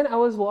 And then I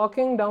was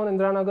walking down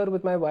Indiranagar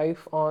with my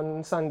wife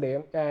on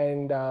Sunday,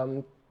 and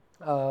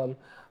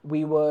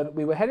we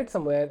were headed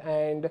somewhere,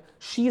 and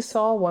she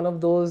saw one of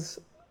those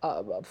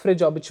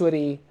fridge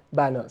obituary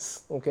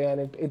banners, okay,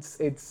 and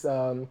it's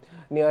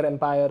near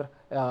Empire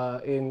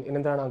in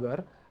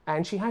Indiranagar,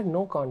 and she had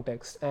no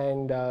context,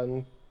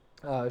 and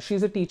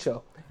she's a teacher.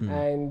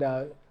 And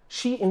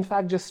she in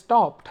fact just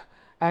stopped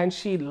and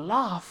she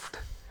laughed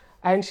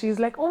and she's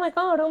like, oh my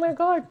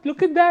god,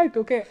 look at that,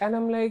 okay. And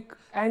I'm like,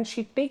 and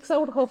she takes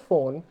out her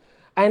phone,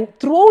 and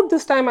throughout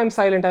this time I'm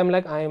silent. I'm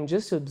like, I am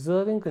just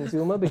observing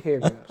consumer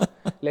behavior.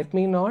 Let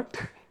me not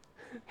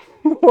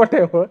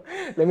whatever.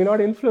 Let me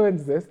not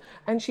influence this.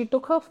 And she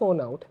took her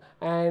phone out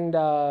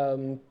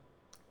and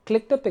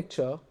clicked a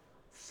picture,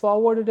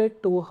 forwarded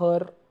it to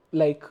her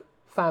like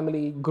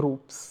family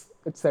groups,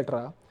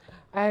 etc.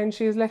 And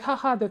she's like,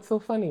 haha, that's so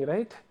funny,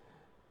 right?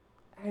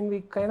 And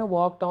we kind of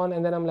walked on,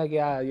 and then I'm like,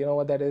 yeah, you know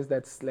what that is?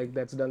 That's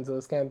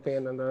Dunzo's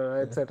campaign, and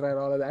etc. and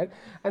all of that.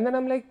 And then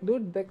I'm like,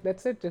 dude,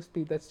 that's it.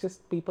 That's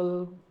just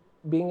people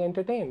being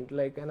entertained.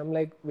 Like, and I'm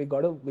like, we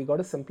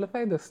gotta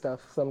simplify this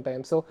stuff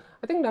sometimes. So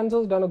I think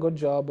Dunzo's done a good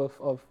job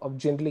of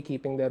gently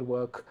keeping their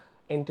work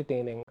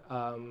entertaining.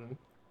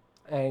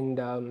 And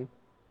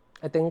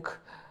I think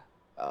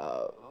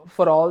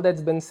for all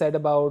that's been said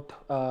about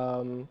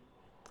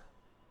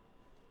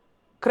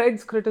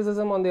Craig's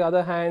criticism, on the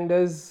other hand,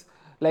 is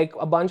like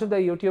a bunch of the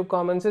YouTube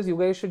comments is, you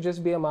guys should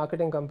just be a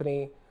marketing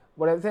company.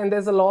 And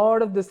there's a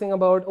lot of this thing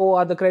about, oh,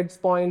 are the credits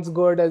points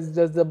good?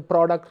 Does the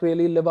product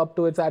really live up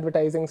to its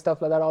advertising, stuff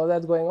like that? All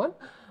that's going on.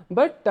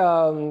 But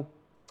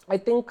I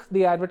think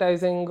the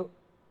advertising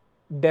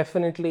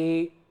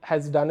definitely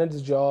has done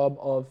its job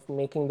of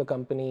making the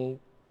company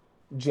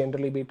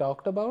generally be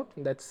talked about.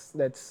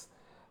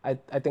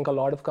 I think a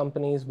lot of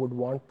companies would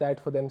want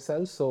that for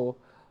themselves. So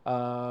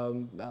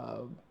I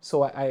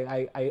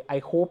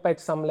hope at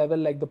some level,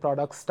 like, the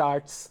product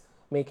starts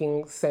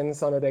making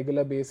sense on a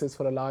regular basis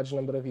for a large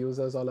number of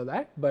users, all of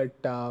that. But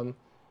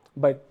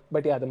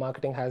yeah, the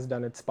marketing has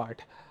done its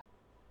part.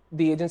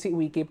 The agency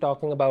we keep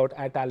talking about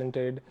at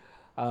Talented,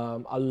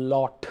 a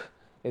lot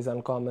is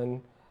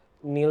Uncommon.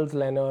 Niels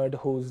Leonard,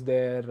 who's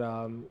their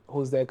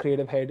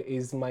creative head,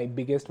 is my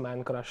biggest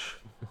man crush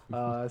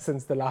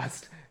since the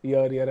last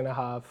year and a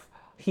half.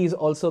 He's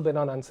also been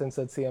on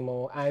Uncensored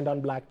CMO and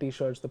on Black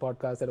T-Shirts, the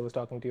podcast that I was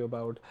talking to you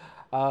about.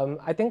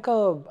 I think,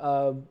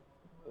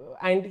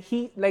 and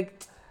he,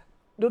 like,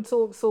 dude,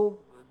 so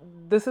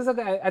this is a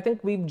guy, I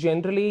think we've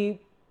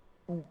generally,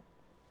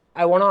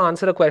 I want to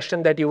answer a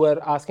question that you were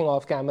asking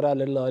off camera a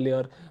little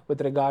earlier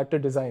with regard to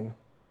design.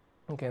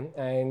 Okay,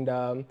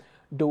 and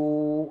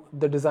do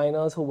the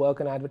designers who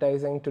work in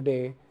advertising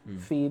today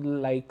feel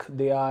like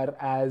they are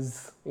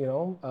as,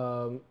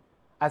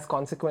 as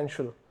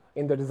consequential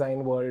in the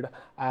design world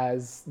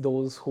as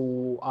those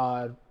who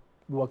are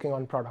working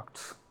on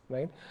products,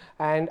 right?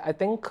 And I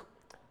think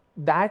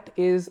that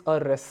is a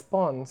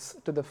response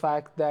to the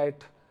fact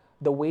that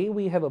the way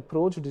we have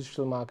approached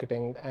digital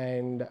marketing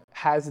and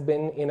has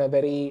been in a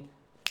very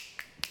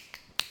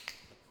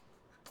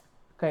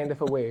kind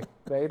of a way,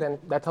 right? And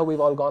that's how we've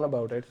all gone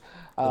about it.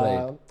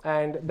 Right.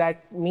 And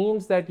that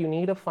means that you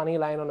need a funny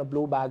line on a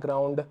blue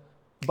background,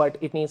 but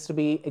it needs to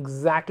be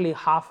exactly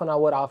half an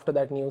hour after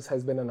that news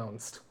has been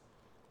announced.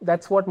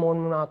 That's what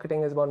moment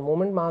marketing is about.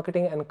 Moment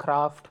marketing and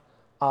craft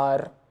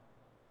are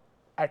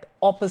at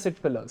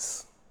opposite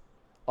pillars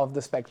of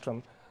the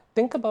spectrum.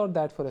 Think about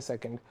that for a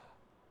second.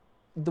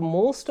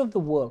 Most of the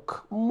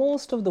work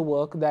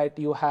that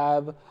you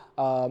have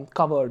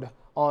covered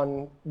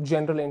on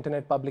general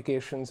internet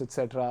publications,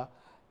 etc.,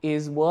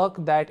 is work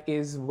that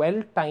is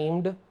well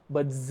timed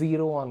but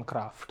zero on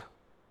craft.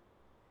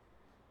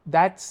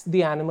 That's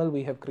the animal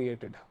we have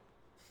created.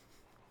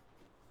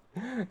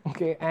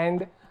 Okay,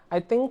 and I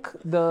think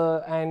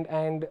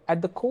and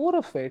at the core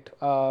of it,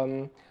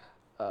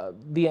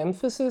 the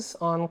emphasis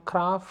on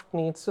craft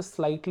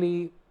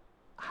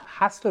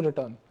has to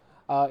return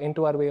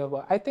into our way of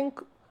work. I think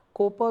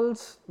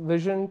Kopal's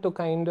vision to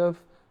kind of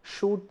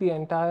shoot the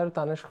entire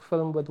Tanishq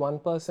film with one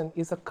person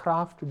is a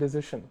craft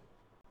decision.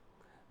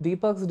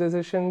 Deepak's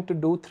decision to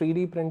do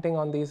 3D printing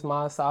on these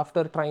masks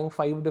after trying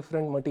 5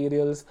 different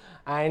materials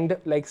and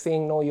like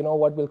saying, no, you know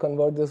what, we'll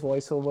convert this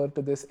voiceover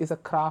to this, is a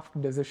craft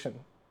decision,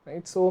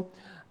 right? So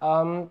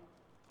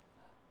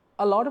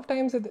a lot of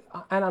times, and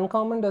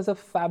Uncommon does a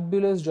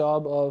fabulous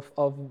job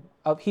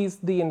of he's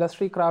the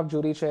industry craft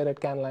jury chair at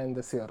Cannes Lion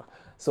this year.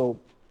 So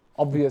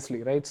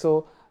obviously, right?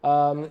 So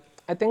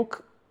I think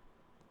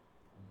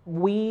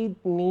we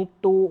need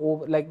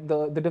to, like,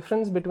 the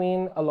difference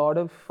between a lot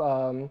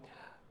of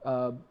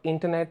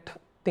internet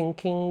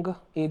thinking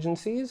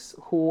agencies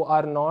who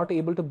are not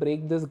able to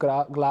break this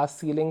glass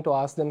ceiling to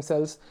ask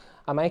themselves,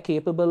 am I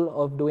capable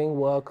of doing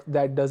work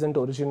that doesn't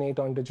originate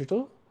on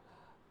digital?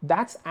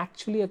 That's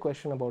actually a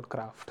question about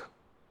craft.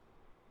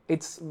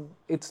 It's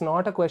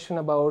not a question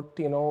about,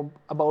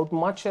 about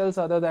much else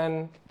other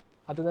than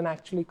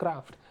actually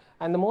craft.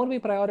 And the more we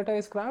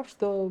prioritize crafts,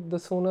 the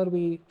sooner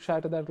we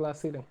shatter that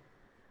glass ceiling.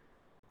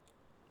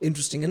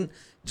 Interesting. And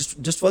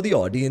just for the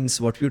audience,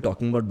 what we were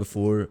talking about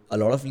before, a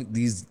lot of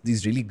these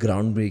really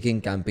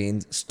groundbreaking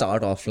campaigns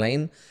start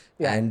offline,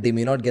 and they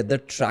may not get the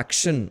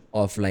traction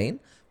offline,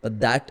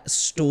 but that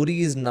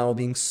story is now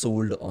being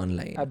sold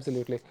online.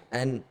 Absolutely.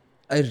 And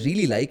I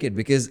really like it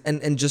because,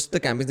 and just the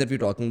campaigns that we're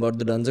talking about,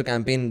 the Dunzo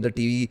campaign, the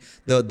TV,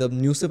 the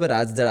newspaper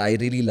ads that I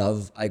really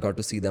love, I got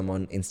to see them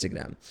on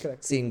Instagram.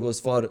 Correct. Same goes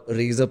for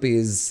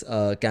Razorpay's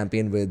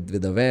campaign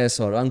with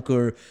Aves or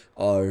Ankur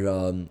or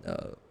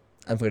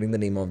I'm forgetting the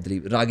name of the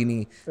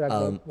Ragini.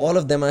 All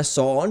of them I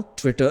saw on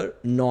Twitter,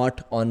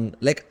 not on,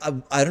 like,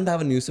 I don't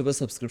have a newspaper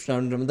subscription. I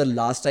don't remember the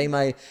last time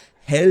I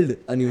held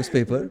a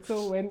newspaper.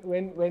 So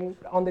when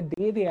on the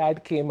day the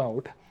ad came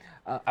out,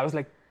 I was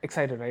like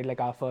excited, right?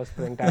 Like our first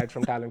print ad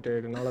from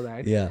Talented and all of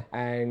that. Yeah.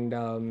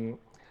 And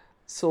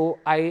so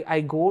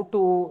I go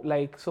to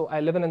so I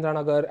live in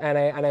Indranagar,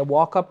 and I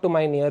walk up to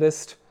my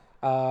nearest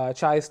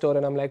chai store,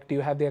 and I'm like, do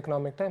you have the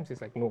Economic Times?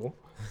 He's like, no.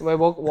 So I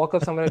walk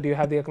up somewhere, do you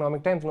have the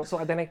Economic Times? No.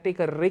 So then I take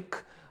a rick,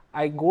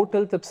 I go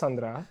till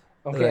Tipsandra,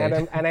 okay,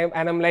 Right.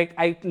 and I'm like,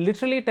 I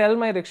literally tell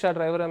my rickshaw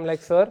driver, I'm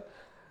like, sir,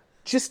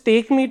 just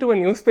take me to a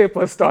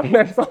newspaper stall.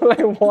 That's all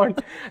I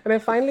want. And I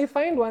finally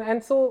find one.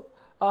 And so,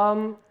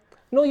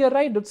 no, you're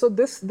right, dude. So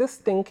this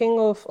thinking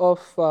of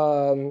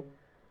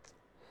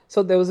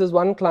so there was this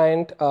one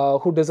client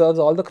who deserves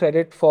all the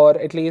credit for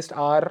at least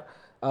our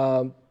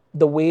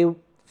the way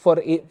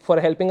for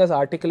helping us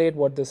articulate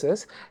what this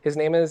is. His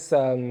name is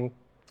Aviral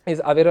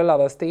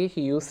Avasti.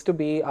 He used to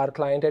be our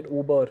client at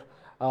Uber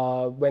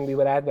when we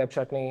were at Web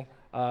Chutney.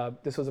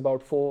 This was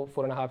about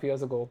 4.5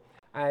 years ago.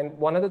 And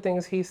one of the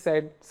things he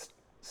said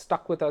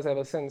stuck with us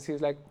ever since. He's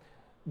like,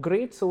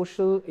 great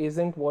social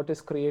isn't what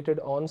is created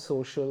on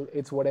social,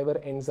 it's whatever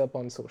ends up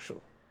on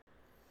social.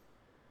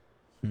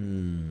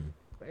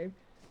 Right?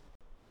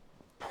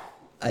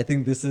 I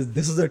think this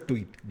is a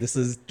tweet. This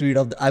is tweet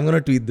of I'm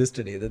gonna tweet this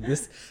today. That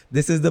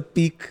this is the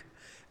peak,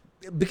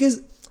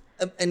 because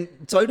and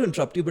sorry to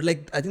interrupt you, but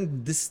like I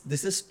think this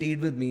has stayed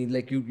with me.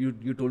 Like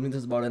you told me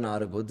this about an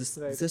hour ago. This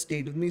has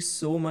stayed with me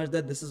so much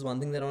that this is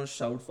one thing that I want to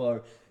shout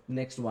for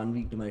next 1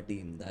 week to my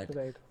team.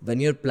 That when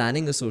you're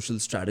planning a social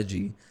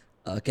strategy,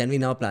 can we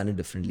now plan it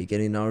differently? Can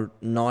we now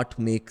not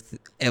make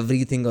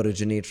everything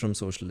originate from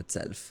social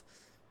itself?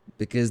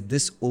 Because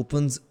this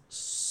opens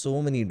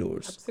so many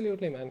doors.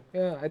 Absolutely, man.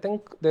 Yeah, I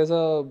think there's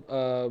a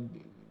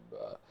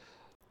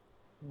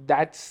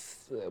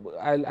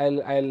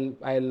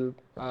I'll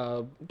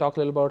talk a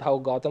little about how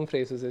Gautam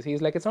phrases this.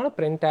 He's like, it's not a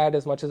print ad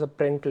as much as a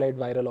print-led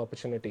viral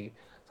opportunity.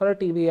 It's not a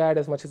TV ad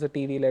as much as a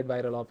TV-led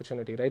viral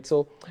opportunity, right?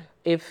 So,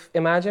 if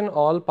imagine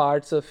all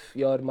parts of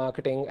your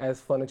marketing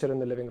as furniture in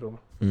the living room,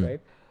 right?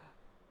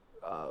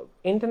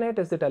 Internet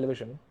is the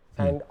television,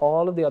 and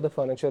all of the other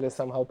furniture is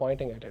somehow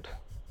pointing at it.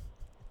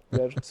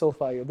 Your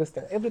sofa, your this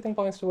thing, everything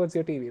points towards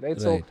your TV, right?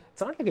 So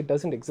it's not like it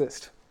doesn't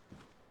exist,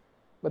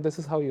 but this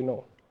is how you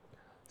know.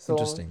 So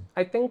Interesting.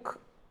 I think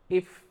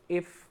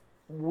if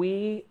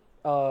we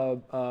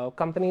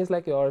companies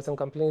like yours and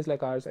companies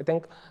like ours, I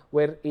think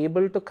we're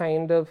able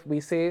to we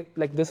say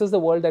like this is the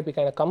world that we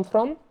kind of come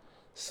from,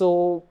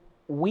 so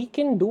we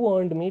can do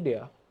earned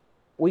media.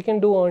 We can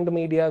do earned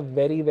media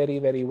very, very,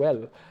 very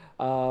well,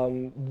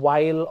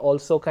 while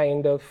also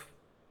kind of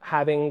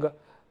having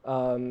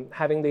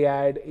the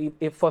ad.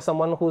 If for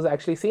someone who's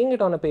actually seeing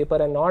it on a paper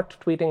and not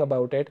tweeting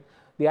about it,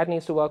 the ad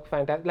needs to work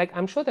fantastic. Like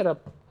I'm sure there are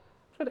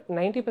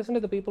 90%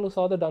 of the people who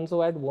saw the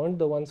Dunzo ad weren't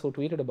the ones who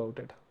tweeted about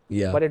it.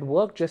 Yeah. But it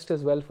worked just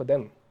as well for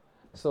them.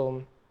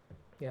 So,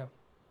 yeah.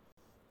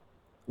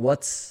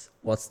 What's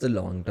the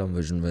long-term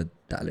vision with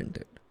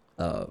Talented?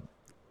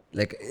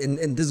 Like,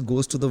 and this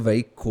goes to the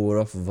very core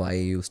of why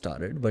you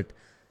started, but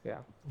Yeah.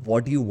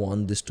 what do you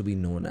want this to be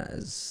known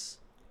as?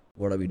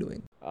 What are we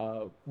doing?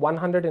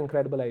 100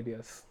 incredible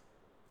ideas.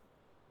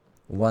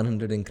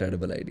 100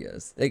 incredible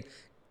ideas. Like,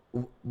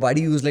 why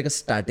do you use like a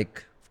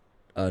static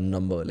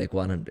number, like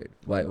 100?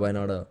 Why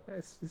not a...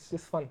 It's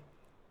just fun.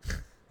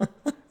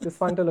 Just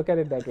fun to look at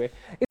it that way.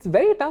 It's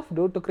very tough,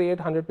 dude, to create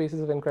 100 pieces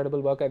of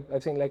incredible work.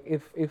 I've seen, like,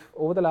 if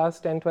over the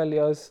last 10, 12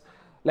 years,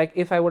 like,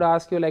 if I would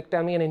ask you, like,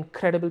 tell me an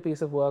incredible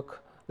piece of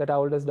work that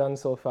Owl has done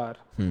so far.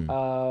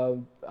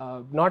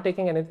 Not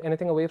taking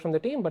anything away from the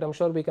team, but I'm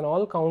sure we can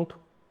all count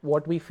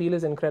what we feel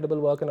is incredible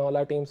work in all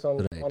our teams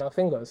on our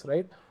fingers,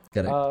 right?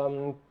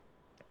 Correct.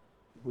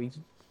 We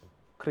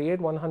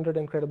create 100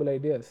 incredible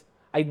ideas.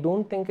 I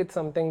don't think it's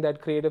something that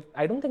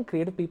I don't think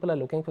creative people are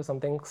looking for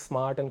something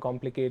smart and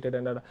complicated,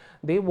 and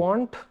they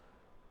want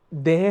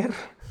their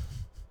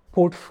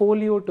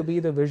portfolio to be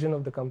the vision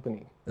of the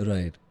company.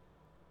 Right.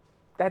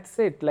 That's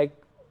it. Like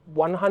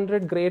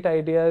 100 great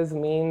ideas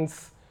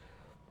means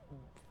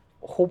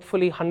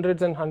hopefully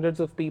hundreds and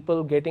hundreds of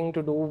people getting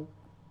to do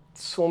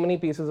so many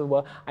pieces of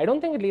work. I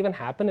don't think it'll even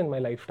happen in my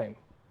lifetime.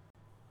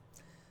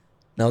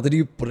 Now that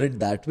you put it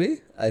that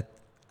way,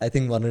 I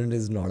think 100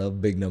 is not a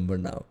big number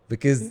now,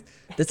 because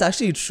that's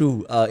actually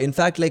true. In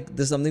fact, like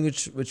there's something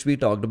which we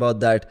talked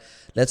about, that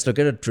let's look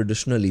at a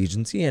traditional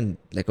agency and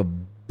like a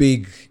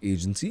big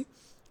agency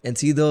and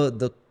see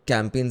the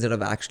campaigns that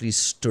have actually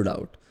stood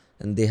out,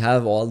 and they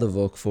have all the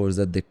workforce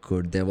that they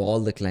could. They have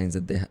all the clients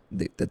that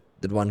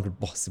that one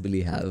could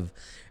possibly have,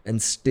 and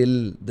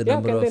still the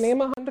number can of... they name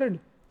 100?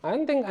 I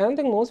don't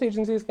think most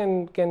agencies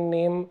can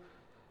name.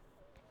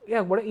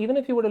 Yeah, but even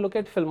if you were to look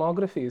at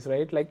filmographies,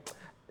 right? Like,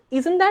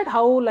 isn't that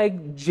how,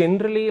 like,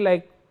 generally,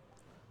 like,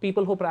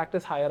 people who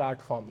practice higher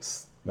art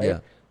forms, right? Yeah.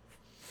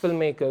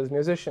 Filmmakers,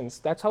 musicians,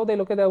 that's how they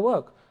look at their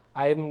work.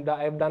 I've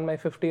done my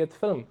 50th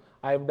film.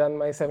 I've done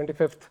my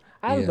 75th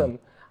album.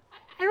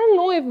 I don't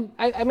know if,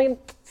 I mean,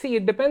 see,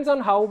 it depends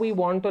on how we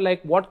want to,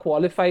 like, what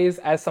qualifies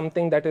as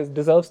something that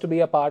deserves to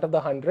be a part of the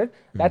 100.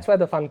 That's where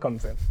the fun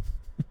comes in.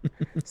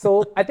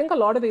 So I think a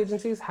lot of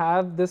agencies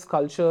have this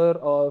culture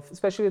of,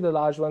 especially the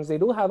large ones, they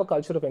do have a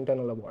culture of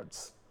internal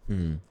awards,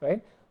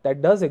 right?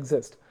 That does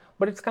exist,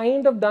 but it's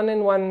kind of done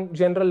in one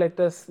general let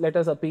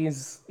us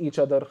appease each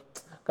other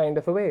kind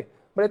of a way.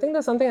 But I think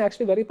there's something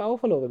actually very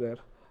powerful over there,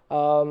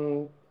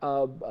 um,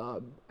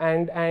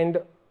 and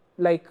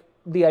like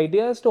the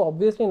idea is to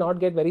obviously not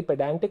get very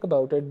pedantic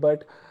about it,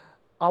 but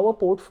our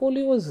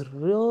portfolio is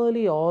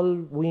really all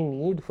we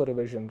need for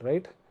revision,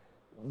 right?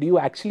 Do you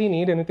actually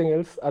need anything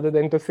else other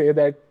than to say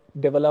that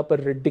develop a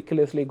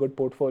ridiculously good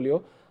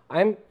portfolio?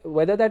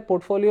 Whether that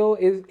portfolio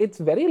is, it's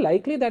very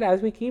likely that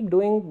as we keep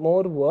doing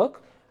more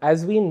work,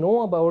 as we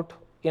know about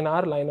in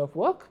our line of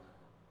work,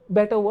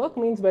 better work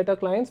means better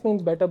clients,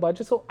 means better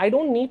budget. So I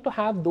don't need to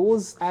have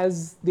those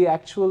as the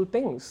actual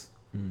things.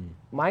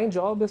 My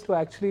job is to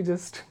actually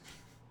just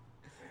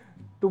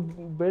to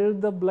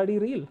build the bloody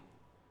reel.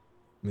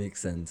 Makes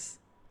sense.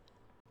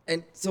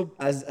 And so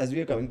as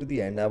we are coming to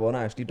the end, I want to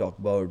actually talk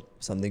about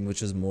something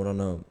which is more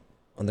on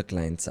the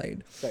client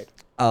side. Right.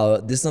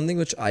 This is something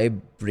which I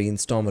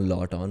brainstorm a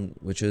lot on,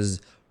 which is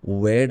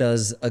where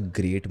does a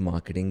great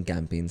marketing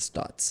campaign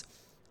starts?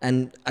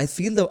 And I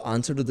feel the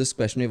answer to this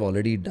question we've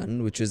already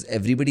done, which is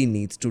everybody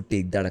needs to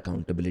take that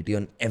accountability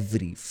on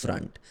every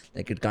front.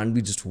 Like it can't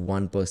be just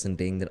one person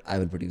saying that I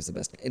will produce the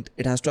best.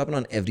 It has to happen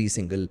on every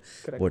single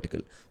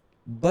vertical.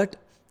 But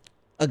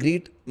a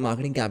great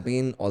marketing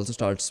campaign also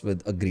starts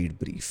with a great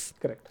brief.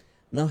 Correct.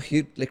 Now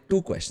here, like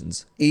two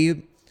questions. A,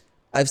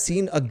 I've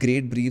seen a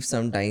great brief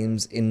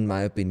sometimes, in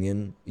my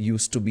opinion,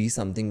 used to be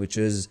something which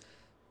is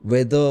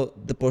whether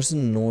the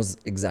person knows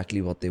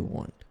exactly what they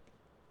want.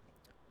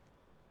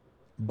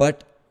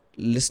 But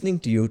listening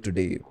to you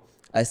today,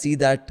 I see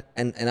that,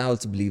 and I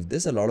also believe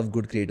this, a lot of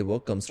good creative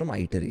work comes from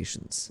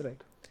iterations.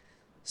 Right.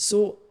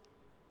 So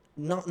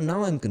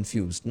now I'm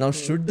confused. Now,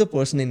 should the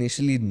person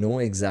initially know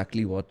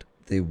exactly what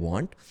they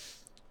want,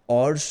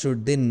 or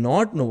should they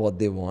not know what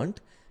they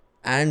want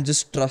and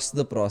just trust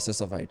the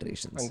process of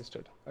iterations?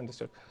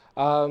 Understood.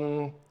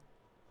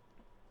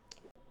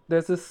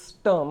 There's this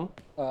term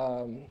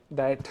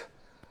that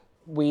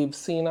we've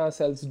seen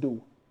ourselves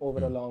do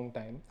over a long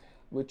time,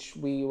 which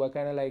we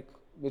kind of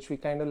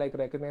like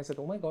recognize that,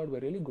 oh my God, we're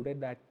really good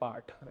at that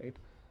part, right?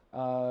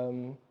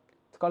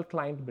 It's called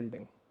client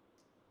building.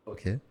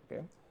 Okay.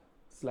 Okay,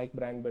 it's like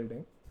brand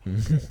building,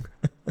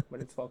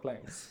 but it's for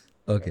clients.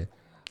 Okay.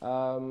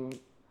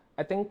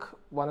 I think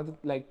one of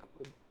the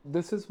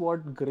this is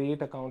what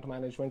great account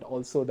management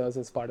also does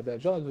as part of their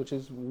jobs, which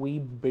is we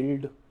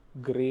build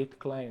great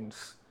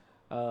clients.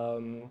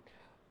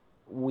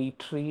 We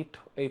treat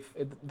if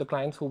the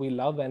clients who we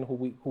love and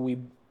who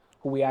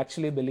we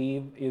actually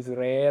believe is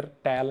rare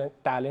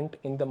talent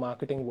in the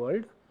marketing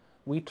world,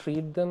 we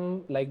treat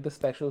them like the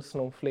special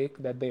snowflake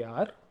that they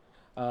are.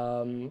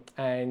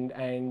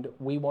 And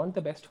we want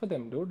the best for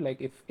them, dude.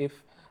 Like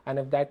if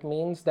that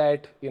means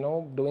that,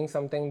 doing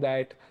something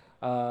that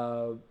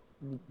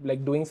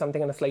like doing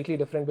something in a slightly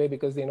different way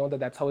because they know that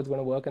that's how it's going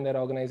to work in their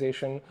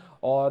organization,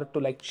 or to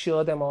like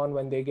cheer them on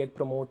when they get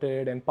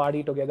promoted and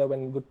party together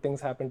when good things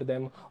happen to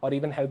them, or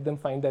even help them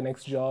find their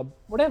next job,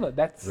 whatever.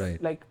 That's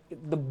right. Like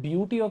the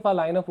beauty of our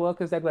line of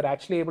work is that we're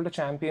actually able to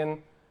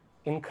champion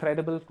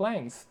incredible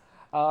clients.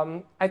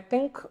 I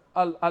think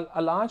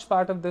a large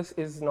part of this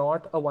is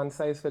not a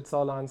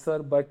one-size-fits-all answer,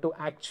 but to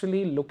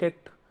actually look at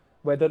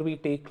whether we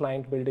take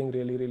client building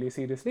really, really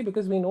seriously,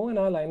 because we know in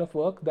our line of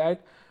work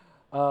that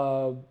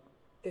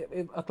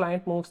if a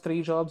client moves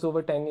 3 jobs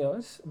over 10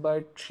 years,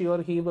 but she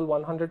or he will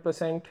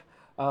 100%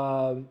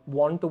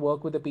 want to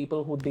work with the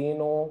people who they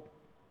know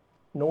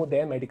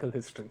their medical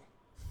history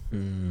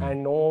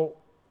and know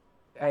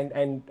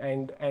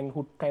and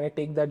who kind of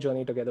take that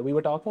journey together. We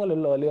were talking a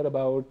little earlier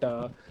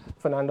about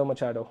Fernando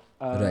Machado,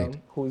 Right.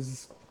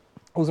 who's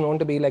known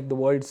to be like the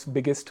world's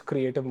biggest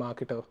creative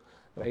marketer,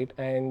 right?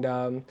 And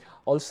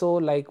also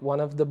like one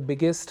of the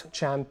biggest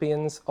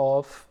champions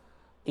of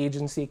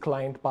agency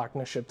client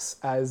partnerships,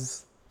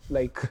 as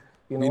like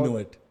We know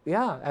it.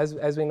 Yeah,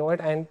 as we know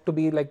it, and to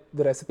be like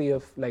the recipe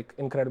of like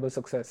incredible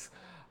success.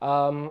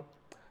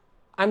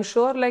 I'm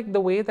sure like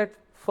the way that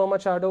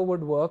Machado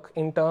would work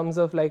in terms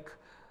of like,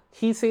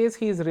 he says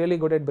he's really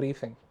good at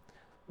briefing,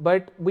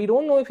 but we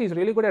don't know if he's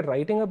really good at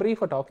writing a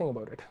brief or talking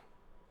about it.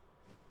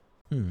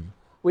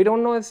 We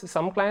don't know if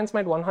some clients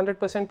might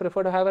 100%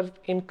 prefer to have an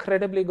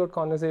incredibly good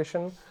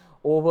conversation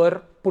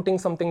over putting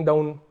something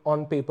down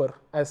on paper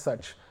as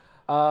such.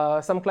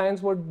 Some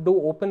clients would do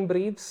open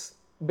briefs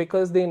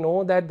because they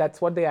know that that's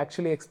what they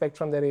actually expect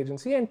from their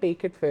agency and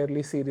take it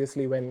fairly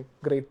seriously when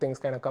great things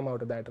kind of come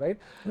out of that, right?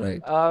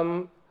 Right.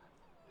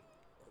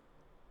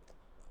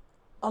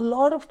 A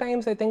lot of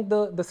times I think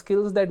the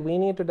skills that we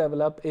need to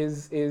develop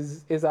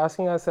is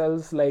asking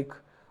ourselves like,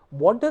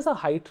 what does a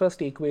high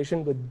trust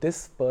equation with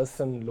this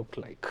person look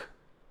like?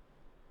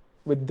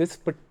 With this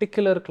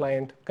particular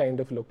client kind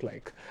of look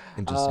like?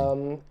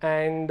 Interesting.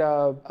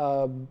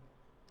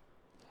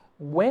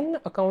 When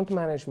account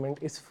management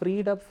is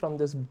freed up from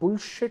this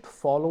bullshit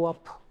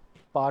follow-up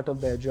part of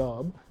their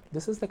job,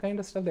 this is the kind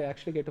of stuff they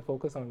actually get to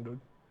focus on, dude.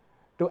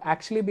 to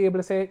actually be able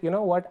to say, you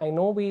know what, I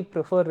know we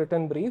prefer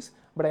written briefs,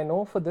 but I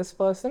know for this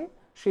person,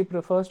 she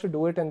prefers to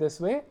do it in this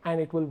way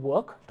and it will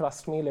work.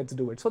 Trust me, let's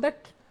do it. So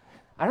that,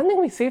 I don't think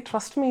we say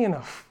trust me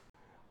enough.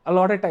 A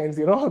lot of times,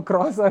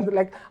 across,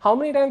 like how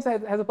many times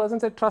has a person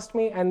said trust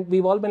me, and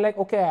we've all been like,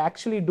 okay, I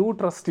actually do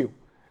trust you,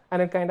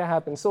 and it kind of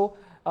happens. So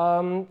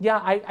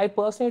I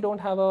personally don't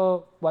have a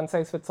one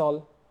size fits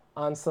all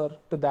answer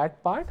to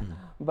that part,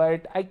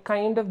 but I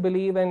kind of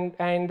believe and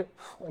I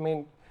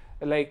mean,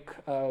 like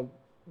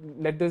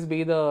let this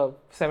be the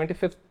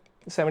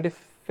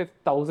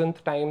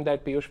 75,000th time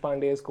that Piyush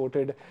Pandey is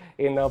quoted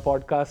in a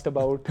podcast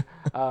about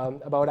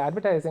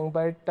advertising,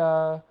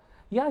 but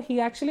yeah,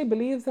 he actually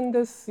believes in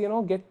this,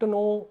 get to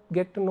know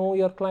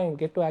your client,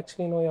 get to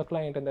actually know your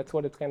client, and that's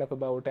what it's kind of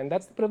about. And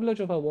that's the privilege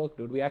of our work,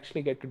 dude. We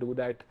actually get to do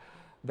that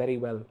very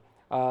well.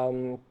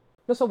 So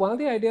one of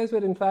the ideas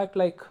were, in fact,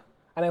 like,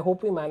 and I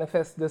hope we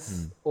manifest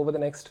this over the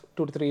next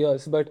 2 to 3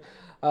 years, but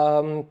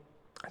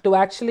to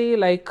actually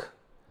like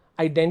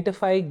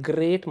identify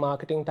great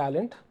marketing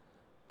talent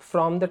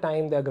from the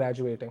time they're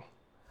graduating.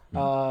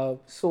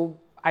 So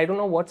I don't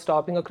know what's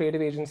stopping a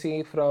creative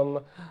agency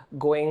from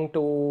going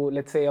to,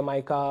 let's say, a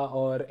MICA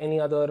or any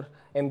other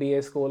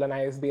MBA school, an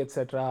ISB,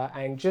 etc.,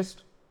 and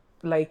just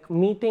like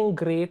meeting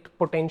great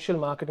potential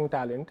marketing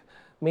talent,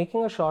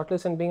 making a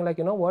shortlist and being like,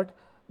 you know what,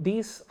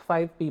 these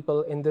 5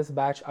 people in this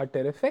batch are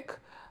terrific.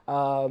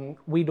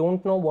 We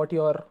don't know what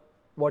your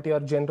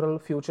general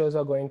futures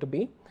are going to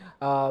be,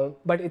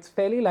 but it's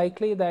fairly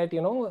likely that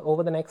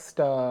over the next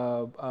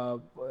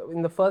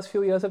in the first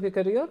few years of your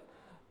career,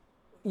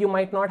 you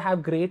might not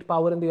have great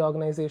power in the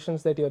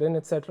organizations that you're in,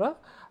 etc.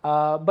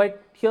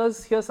 But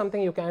here's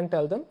something you can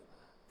tell them: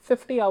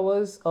 50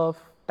 hours of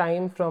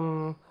time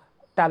from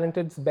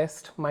talented's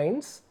best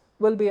minds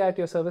will be at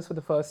your service for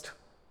the first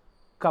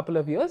couple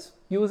of years.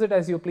 Use it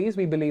as you please.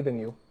 We believe in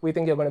you. We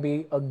think you're going to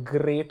be a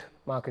great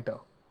marketer.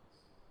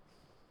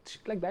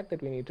 Shit like that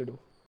we need to do,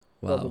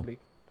 probably,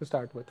 to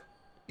start with.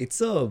 It's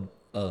a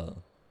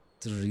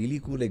really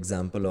cool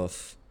example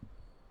of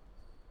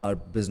our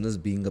business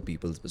being a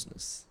people's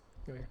business.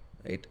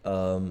 Right.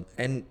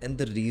 And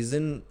the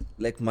reason,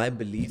 like, my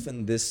belief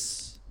in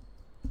this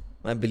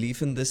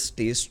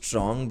stays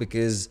strong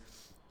because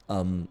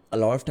a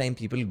lot of time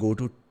people go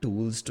to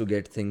tools to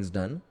get things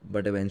done,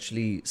 but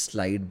eventually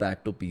slide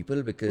back to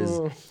people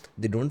because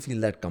they don't feel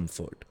that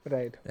comfort.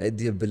 Right.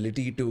 The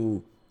ability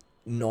to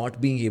not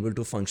being able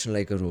to function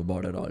like a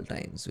robot at all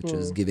times, which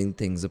is giving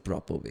things a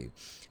proper way.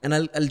 And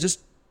I'll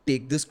just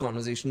take this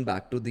conversation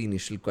back to the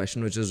initial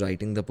question, which is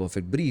writing the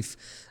perfect brief.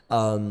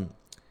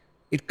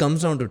 It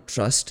comes down to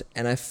trust,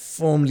 and I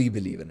firmly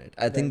believe in it.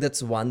 I think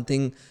that's one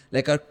thing,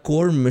 like our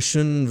core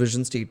mission,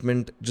 vision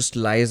statement just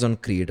lies on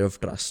creative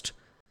trust.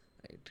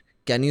 Right?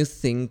 Can you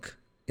think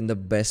in the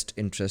best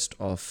interest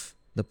of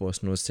the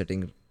person who's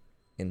sitting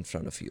in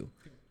front of you?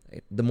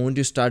 Right? The moment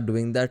you start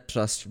doing that,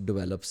 trust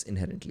develops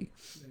inherently.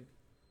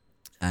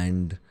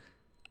 And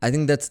I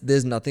think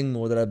there's nothing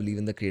more that I believe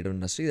in the creative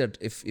industry, that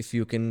if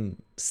you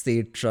can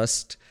say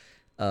trust,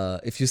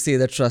 if you say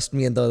that trust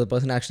me and the other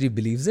person actually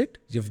believes it,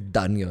 you've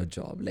done your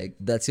job. Like,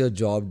 that's your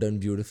job done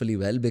beautifully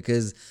well,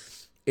 because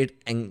I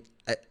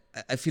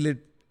feel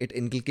it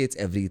inculcates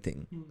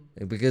everything.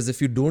 Because if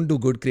you don't do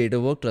good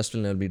creative work, trust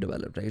will never be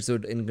developed, right? So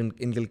it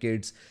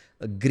inculcates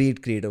a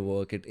great creative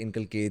work. It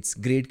inculcates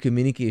great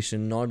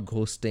communication, not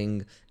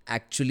ghosting,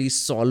 actually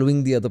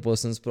solving the other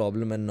person's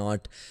problem, and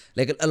not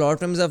like a lot of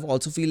times I've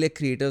also feel like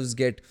creatives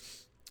get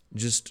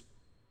just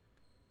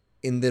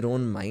in their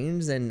own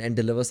minds and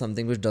deliver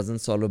something which doesn't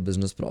solve a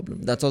business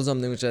problem. That's also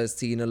something which I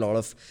see in a lot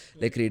of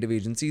like creative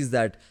agencies,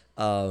 that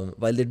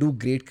while they do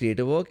great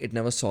creative work, it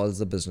never solves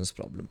the business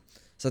problem.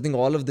 So I think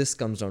all of this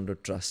comes down to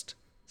trust.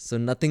 So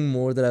nothing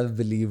more that I've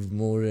believed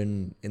more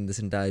in this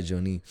entire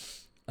journey.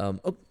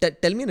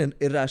 Tell me an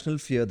irrational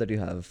fear that you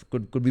have.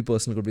 Could be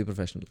personal, could be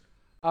professional.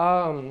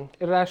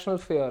 Irrational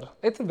fear.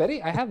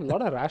 I have a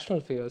lot of rational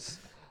fears.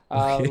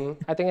 I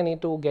think I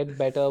need to get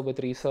better with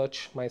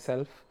research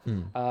myself.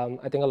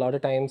 I think a lot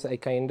of times I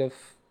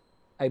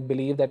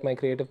believe that my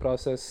creative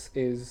process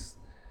is,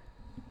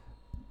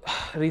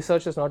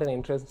 research is not an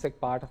intrinsic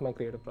part of my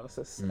creative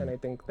process. And I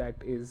think that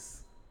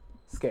is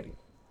scary.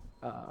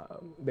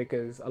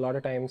 Because a lot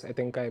of times I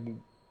think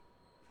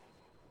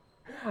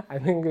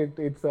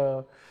it's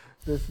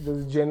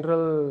this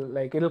general,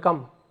 like, it'll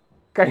come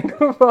kind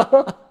of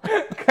a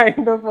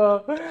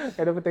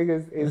thing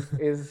is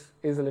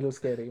a little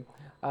scary.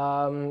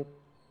 I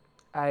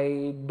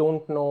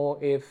don't know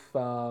if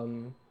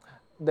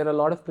there are a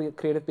lot of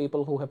creative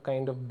people who have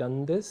kind of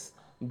done this,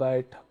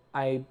 but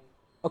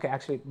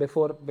actually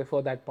before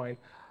that point,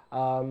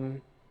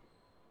 I've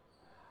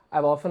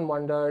often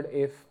wondered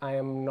if I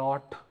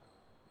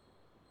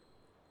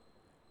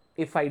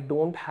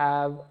don't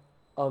have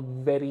a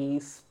very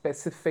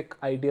specific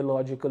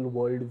ideological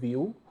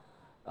worldview,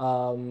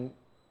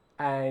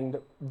 and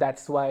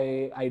that's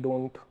why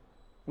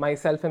my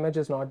self-image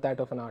is not that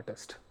of an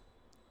artist.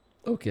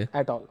 Okay.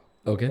 At all.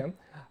 Okay.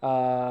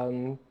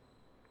 And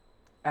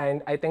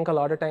I think a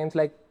lot of times,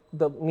 like,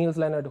 the Niels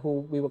Leonard,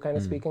 who we were kind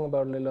of speaking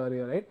about a little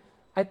earlier, right?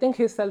 I think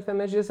his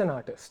self-image is an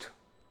artist.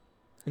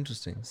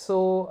 Interesting.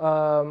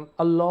 So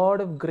a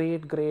lot of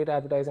great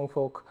advertising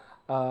folk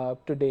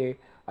today,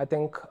 I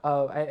think,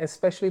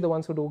 especially the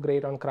ones who do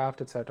great on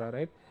craft, etc.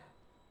 Right?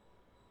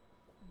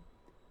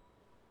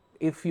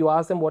 If you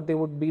ask them what they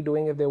would be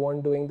doing if they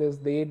weren't doing this,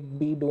 they'd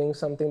be doing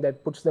something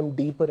that puts them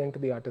deeper into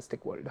the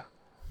artistic world,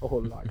 a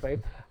whole lot, right?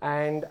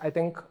 And I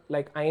think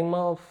like I'm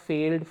a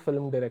failed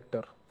film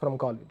director from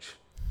college.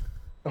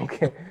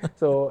 Okay,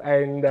 so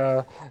and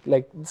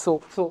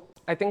so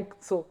I think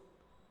so.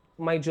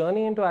 My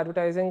journey into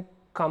advertising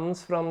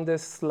comes from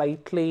this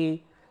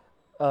slightly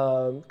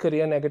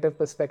career negative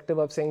perspective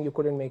of saying you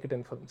couldn't make it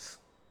in films.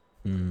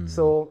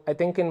 So I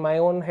think in my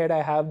own head,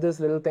 I have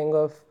this little thing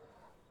of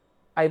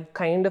I've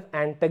kind of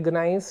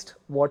antagonized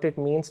what it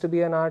means to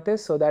be an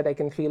artist so that I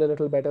can feel a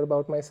little better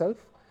about myself.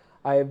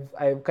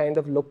 I've kind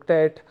of looked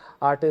at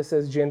artists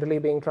as generally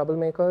being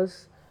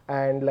troublemakers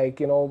and like,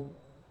 you know,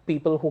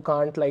 people who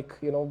can't like,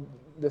 you know,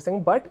 this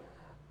thing, but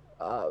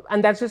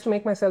and that's just to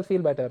make myself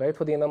feel better, right,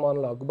 for the inner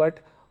monologue.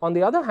 But on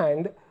the other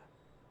hand,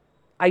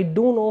 I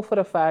do know for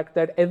a fact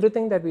that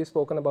everything that we've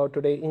spoken about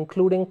today,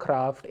 including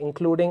craft,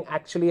 including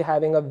actually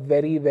having a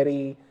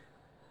very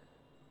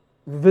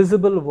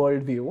visible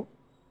worldview,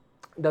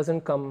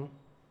 doesn't come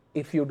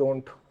if you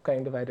don't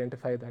kind of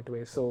identify that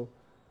way. So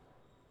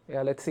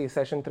yeah, let's see,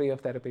 session 3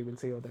 of therapy, we'll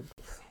see how that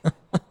goes.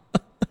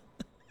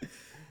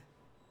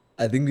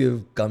 I think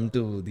we've come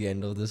to the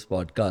end of this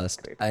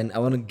podcast. Great. And I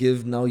want to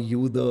give now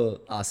you the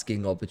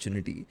asking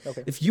opportunity.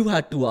 Okay. If you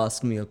had to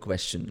ask me a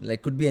question,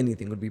 like could be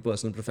anything, could be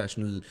personal,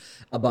 professional,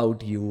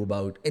 about you,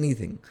 about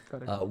anything,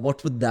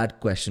 what would that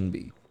question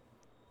be?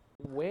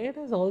 Where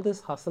does all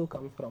this hustle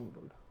come from,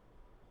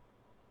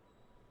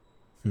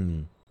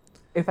 dude?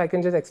 If I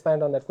can just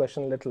expand on that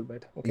question a little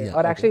bit. Okay. Yeah,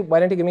 or actually, why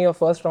don't you give me your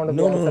first round of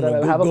the answer and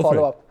I'll have a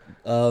follow-up.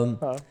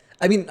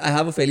 I mean, I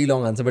have a fairly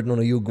long answer, but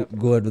no, you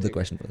go ahead with the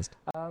question first.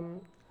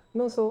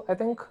 No, so I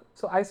think,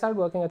 so I started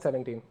working at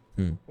 17.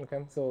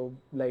 Okay, so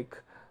like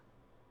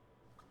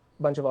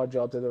bunch of odd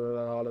jobs and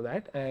all of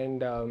that,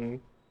 and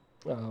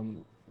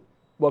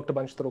worked a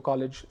bunch through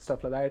college,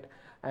 stuff like that.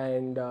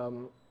 And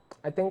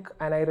I think,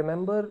 and I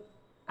remember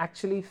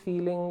actually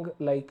feeling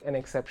like an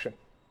exception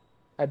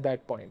at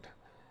that point.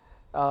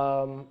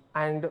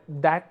 And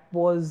that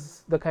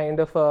was the kind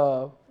of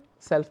a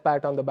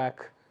self-pat on the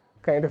back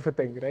kind of a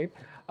thing, right?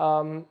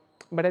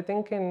 But I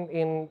think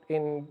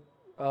in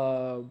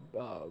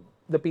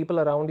the people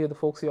around you, the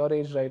folks your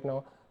age right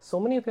now, so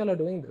many of y'all are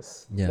doing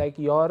this. Yeah. Like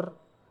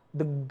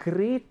the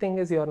great thing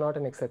is you're not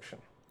an exception.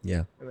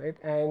 Yeah. Right?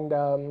 And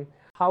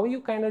how are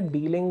you kind of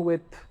dealing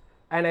with,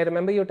 and I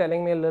remember you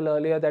telling me a little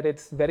earlier that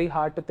it's very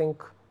hard to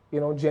think, you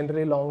know,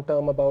 generally long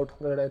term about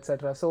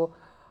etc. So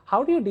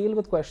how do you deal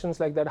with questions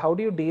like that? How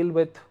do you deal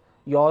with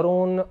your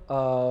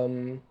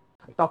own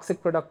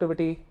toxic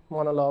productivity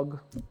monologue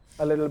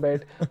a little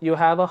bit? You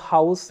have a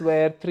house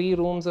where 3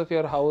 rooms of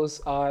your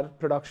house are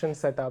production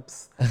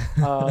setups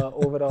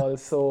overall.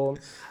 So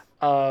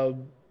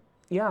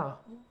yeah,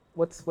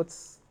 what's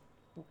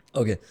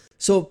okay?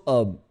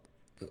 So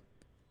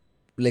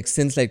like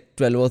since like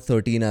 12 or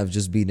 13, I've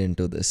just been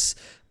into this.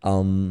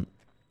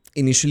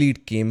 Initially,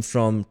 it came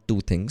from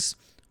 2 things.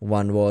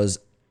 One was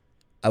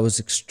I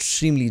was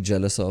extremely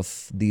jealous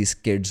of these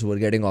kids who were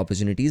getting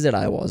opportunities that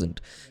I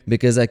wasn't,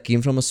 because I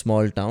came from a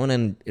small town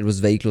and it was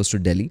very close to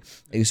Delhi.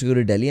 I used to go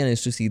to Delhi and I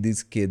used to see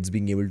these kids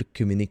being able to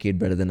communicate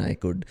better than I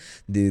could.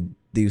 They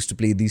used to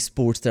play these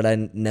sports that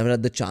I never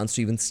had the chance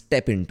to even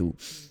step into.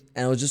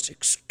 And I was just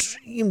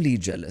extremely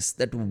jealous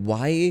that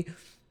why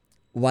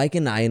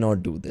can I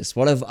not do this?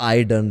 What have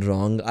I done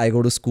wrong? I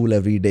go to school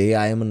every day.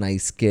 I am a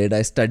nice kid.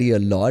 I study a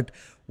lot.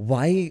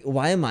 Why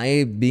am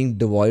I being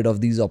devoid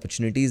of these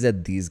opportunities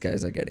that these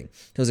guys are getting?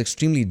 I was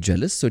extremely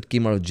jealous, so it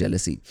came out of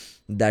jealousy.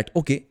 That,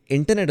 okay,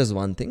 internet is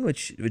one thing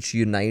which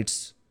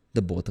unites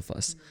the both of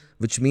us.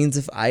 Which means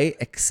if I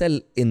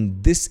excel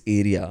in this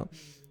area,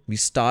 we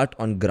start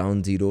on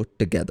ground zero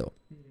together,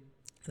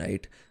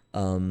 right?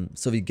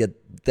 So we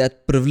get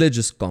that privilege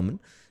is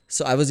common.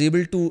 So I was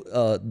able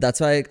to,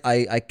 that's why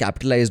I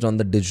capitalized on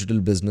the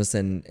digital business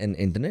and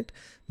internet,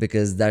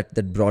 because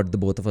that brought the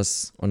both of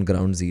us on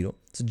ground zero.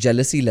 So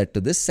jealousy led to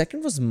this.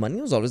 Second was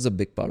money was always a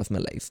big part of my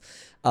life.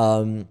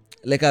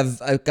 Like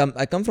I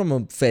come from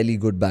a fairly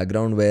good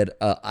background where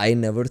I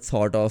never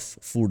thought of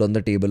food on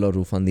the table or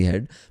roof on the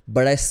head,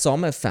 but I saw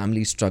my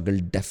family struggle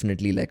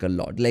definitely like a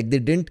lot. Like they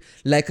didn't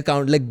like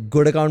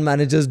good account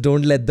managers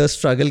don't let the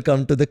struggle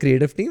come to the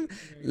creative team.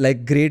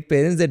 Like great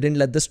parents, they didn't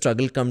let the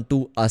struggle come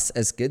to us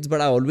as kids.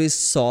 But I always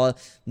saw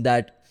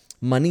that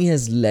money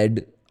has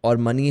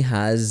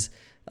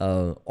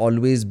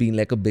always been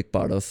like a big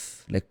part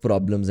of like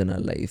problems in our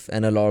life,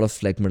 and a lot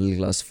of like middle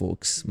class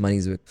folks,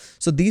 money's big.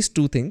 So these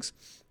 2 things.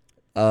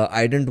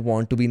 I didn't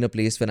want to be in a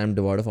place where I'm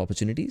devoid of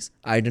opportunities.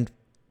 I didn't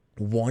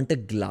want a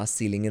glass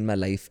ceiling in my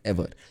life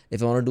ever.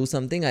 If I want to do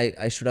something,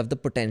 I should have the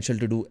potential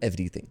to do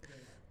everything.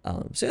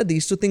 So yeah,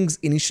 these 2 things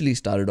initially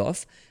started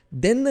off.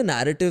 Then the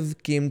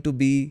narrative came to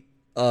be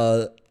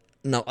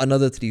now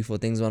another 3-4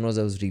 things. One was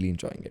I was really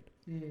enjoying it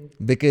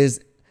because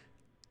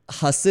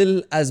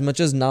hustle, as much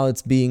as now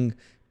it's being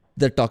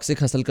the toxic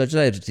hustle culture,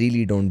 I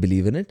really don't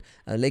believe in it.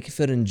 Like if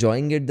you're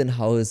enjoying it, then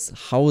how is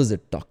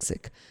it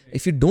toxic?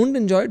 If you don't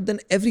enjoy it, then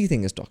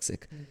everything is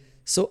toxic.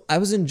 So I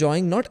was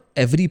enjoying not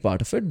every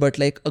part of it, but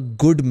like a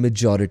good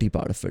majority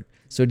part of it.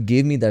 So it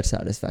gave me that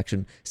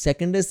satisfaction.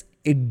 Second is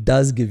it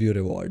does give you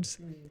rewards.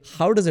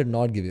 How does it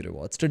not give you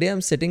rewards? Today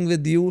I'm sitting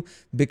with you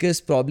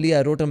because probably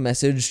I wrote a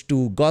message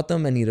to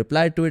Gautam and he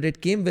replied to it.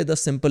 It came with a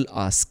simple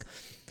ask,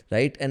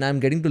 right? And I'm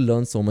getting to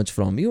learn so much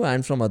from you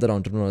and from other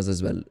entrepreneurs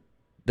as well.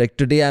 Like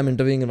today I'm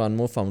interviewing one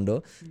more founder.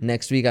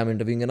 Next week I'm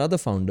interviewing another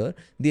founder.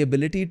 The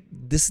ability,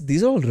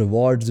 these are all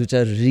rewards which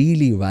are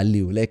really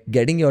value. Like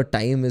getting your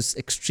time is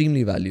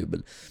extremely valuable.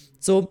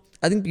 So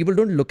I think people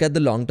don't look at the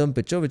long-term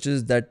picture, which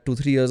is that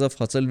 2-3 years of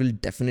hustle will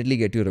definitely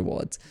get you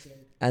rewards.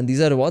 And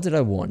these are rewards that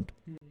I want.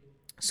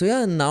 So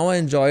yeah, now I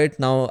enjoy it.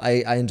 Now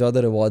I enjoy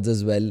the rewards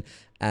as well.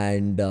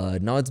 And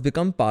now it's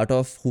become part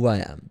of who I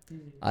am.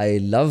 I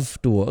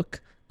love to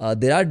work.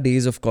 There are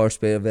days, of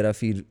course, where I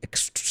feel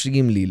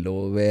extremely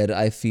low, where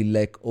I feel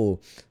like, where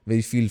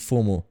you feel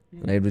FOMO,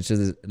 right? Which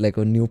is like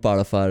a new part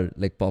of our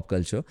like pop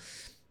culture.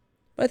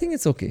 But I think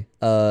it's okay.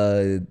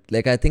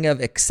 Like I think I've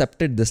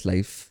accepted this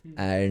life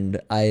and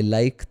I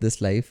like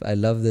this life. I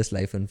love this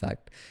life, in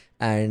fact.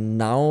 And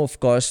now, of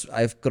course,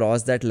 I've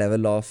crossed that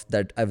level of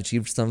that I've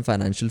achieved some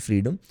financial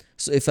freedom.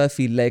 So if I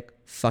feel like,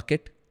 fuck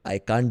it, I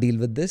can't deal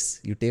with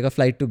this, you take a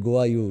flight to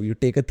Goa, you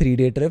take a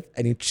 3-day trip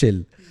and you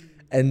chill.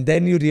 And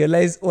then you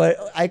realize,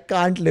 I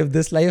can't live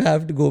this life. I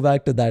have to go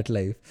back to that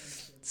life.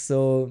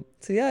 So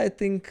yeah, I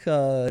think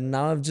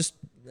now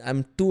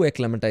I'm too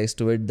acclimatized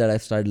to it that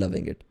I've started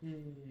loving it.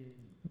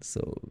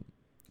 So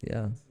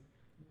yeah.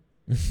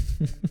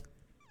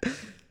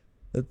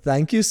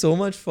 Thank you so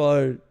much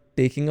for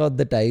taking out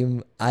the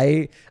time.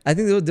 I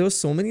think there were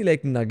so many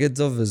like nuggets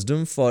of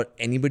wisdom for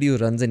anybody who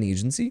runs an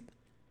agency,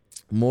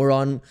 more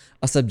on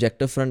a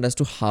subjective front as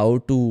to how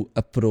to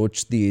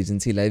approach the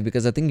agency life,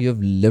 because I think you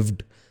have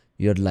lived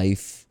your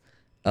life,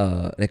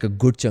 like a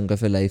good chunk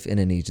of your life in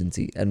an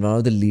agency and one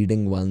of the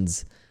leading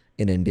ones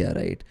in India,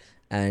 right?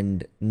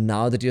 And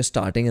now that you're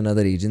starting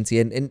another agency,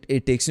 and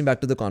it takes me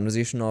back to the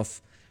conversation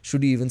of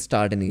should you even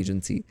start an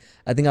agency?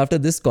 I think after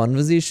this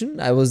conversation,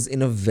 I was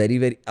in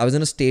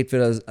a state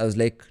where I was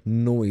like,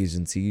 no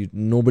agency,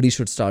 nobody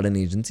should start an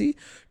agency,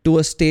 to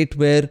a state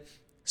where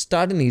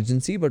start an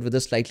agency, but with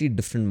a slightly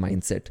different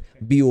mindset.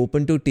 Be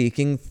open to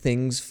taking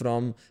things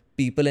from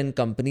people and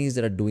companies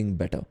that are doing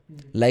better.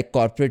 Like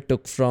corporate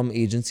took from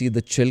agency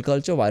the chill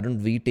culture, why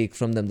don't we take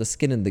from them the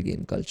skin in the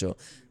game culture?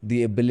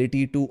 The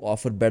ability to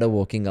offer better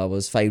working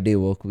hours, 5-day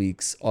work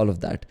weeks, all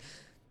of that.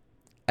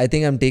 I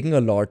think I'm taking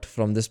a lot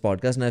from this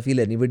podcast, and I feel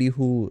anybody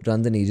who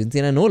runs an agency,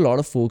 and I know a lot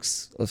of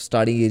folks of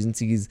starting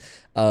agencies,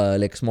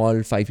 like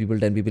small 5 people,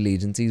 10 people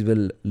agencies,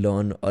 will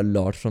learn a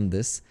lot from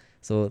this.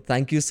 So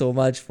thank you so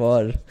much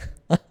for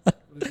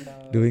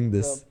doing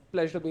this. It's a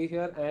pleasure to be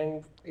here,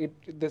 and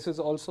this is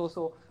also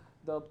so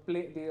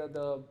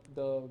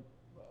the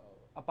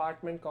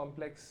apartment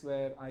complex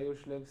where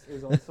Ayush lives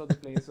is also the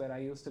place where I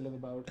used to live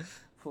about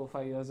 4 or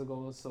 5 years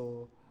ago.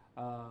 So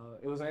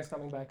it was nice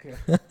coming back here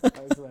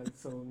as well.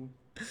 So,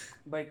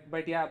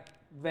 but yeah,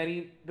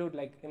 very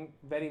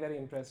very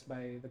impressed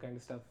by the kind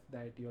of stuff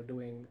that you're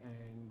doing,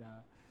 and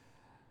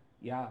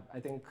yeah, I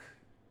think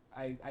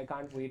I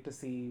can't wait to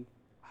see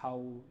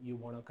how you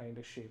want to kind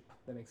of shape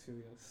the next few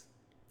years.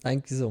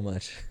 Thank you so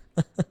much.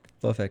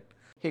 Perfect.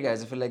 Hey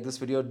guys, if you like this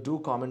video, do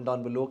comment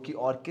down below कि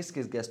और किस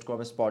guest को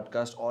हम इस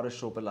podcast और इस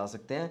show पे ला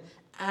सकते हैं,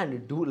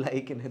 and do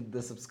like and hit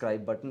the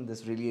subscribe button.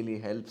 This really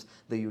helps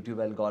the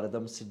YouTube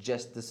algorithm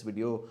suggest this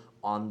video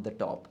on the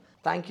top.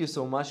 Thank you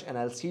so much, and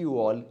I'll see you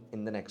all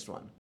in the next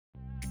one.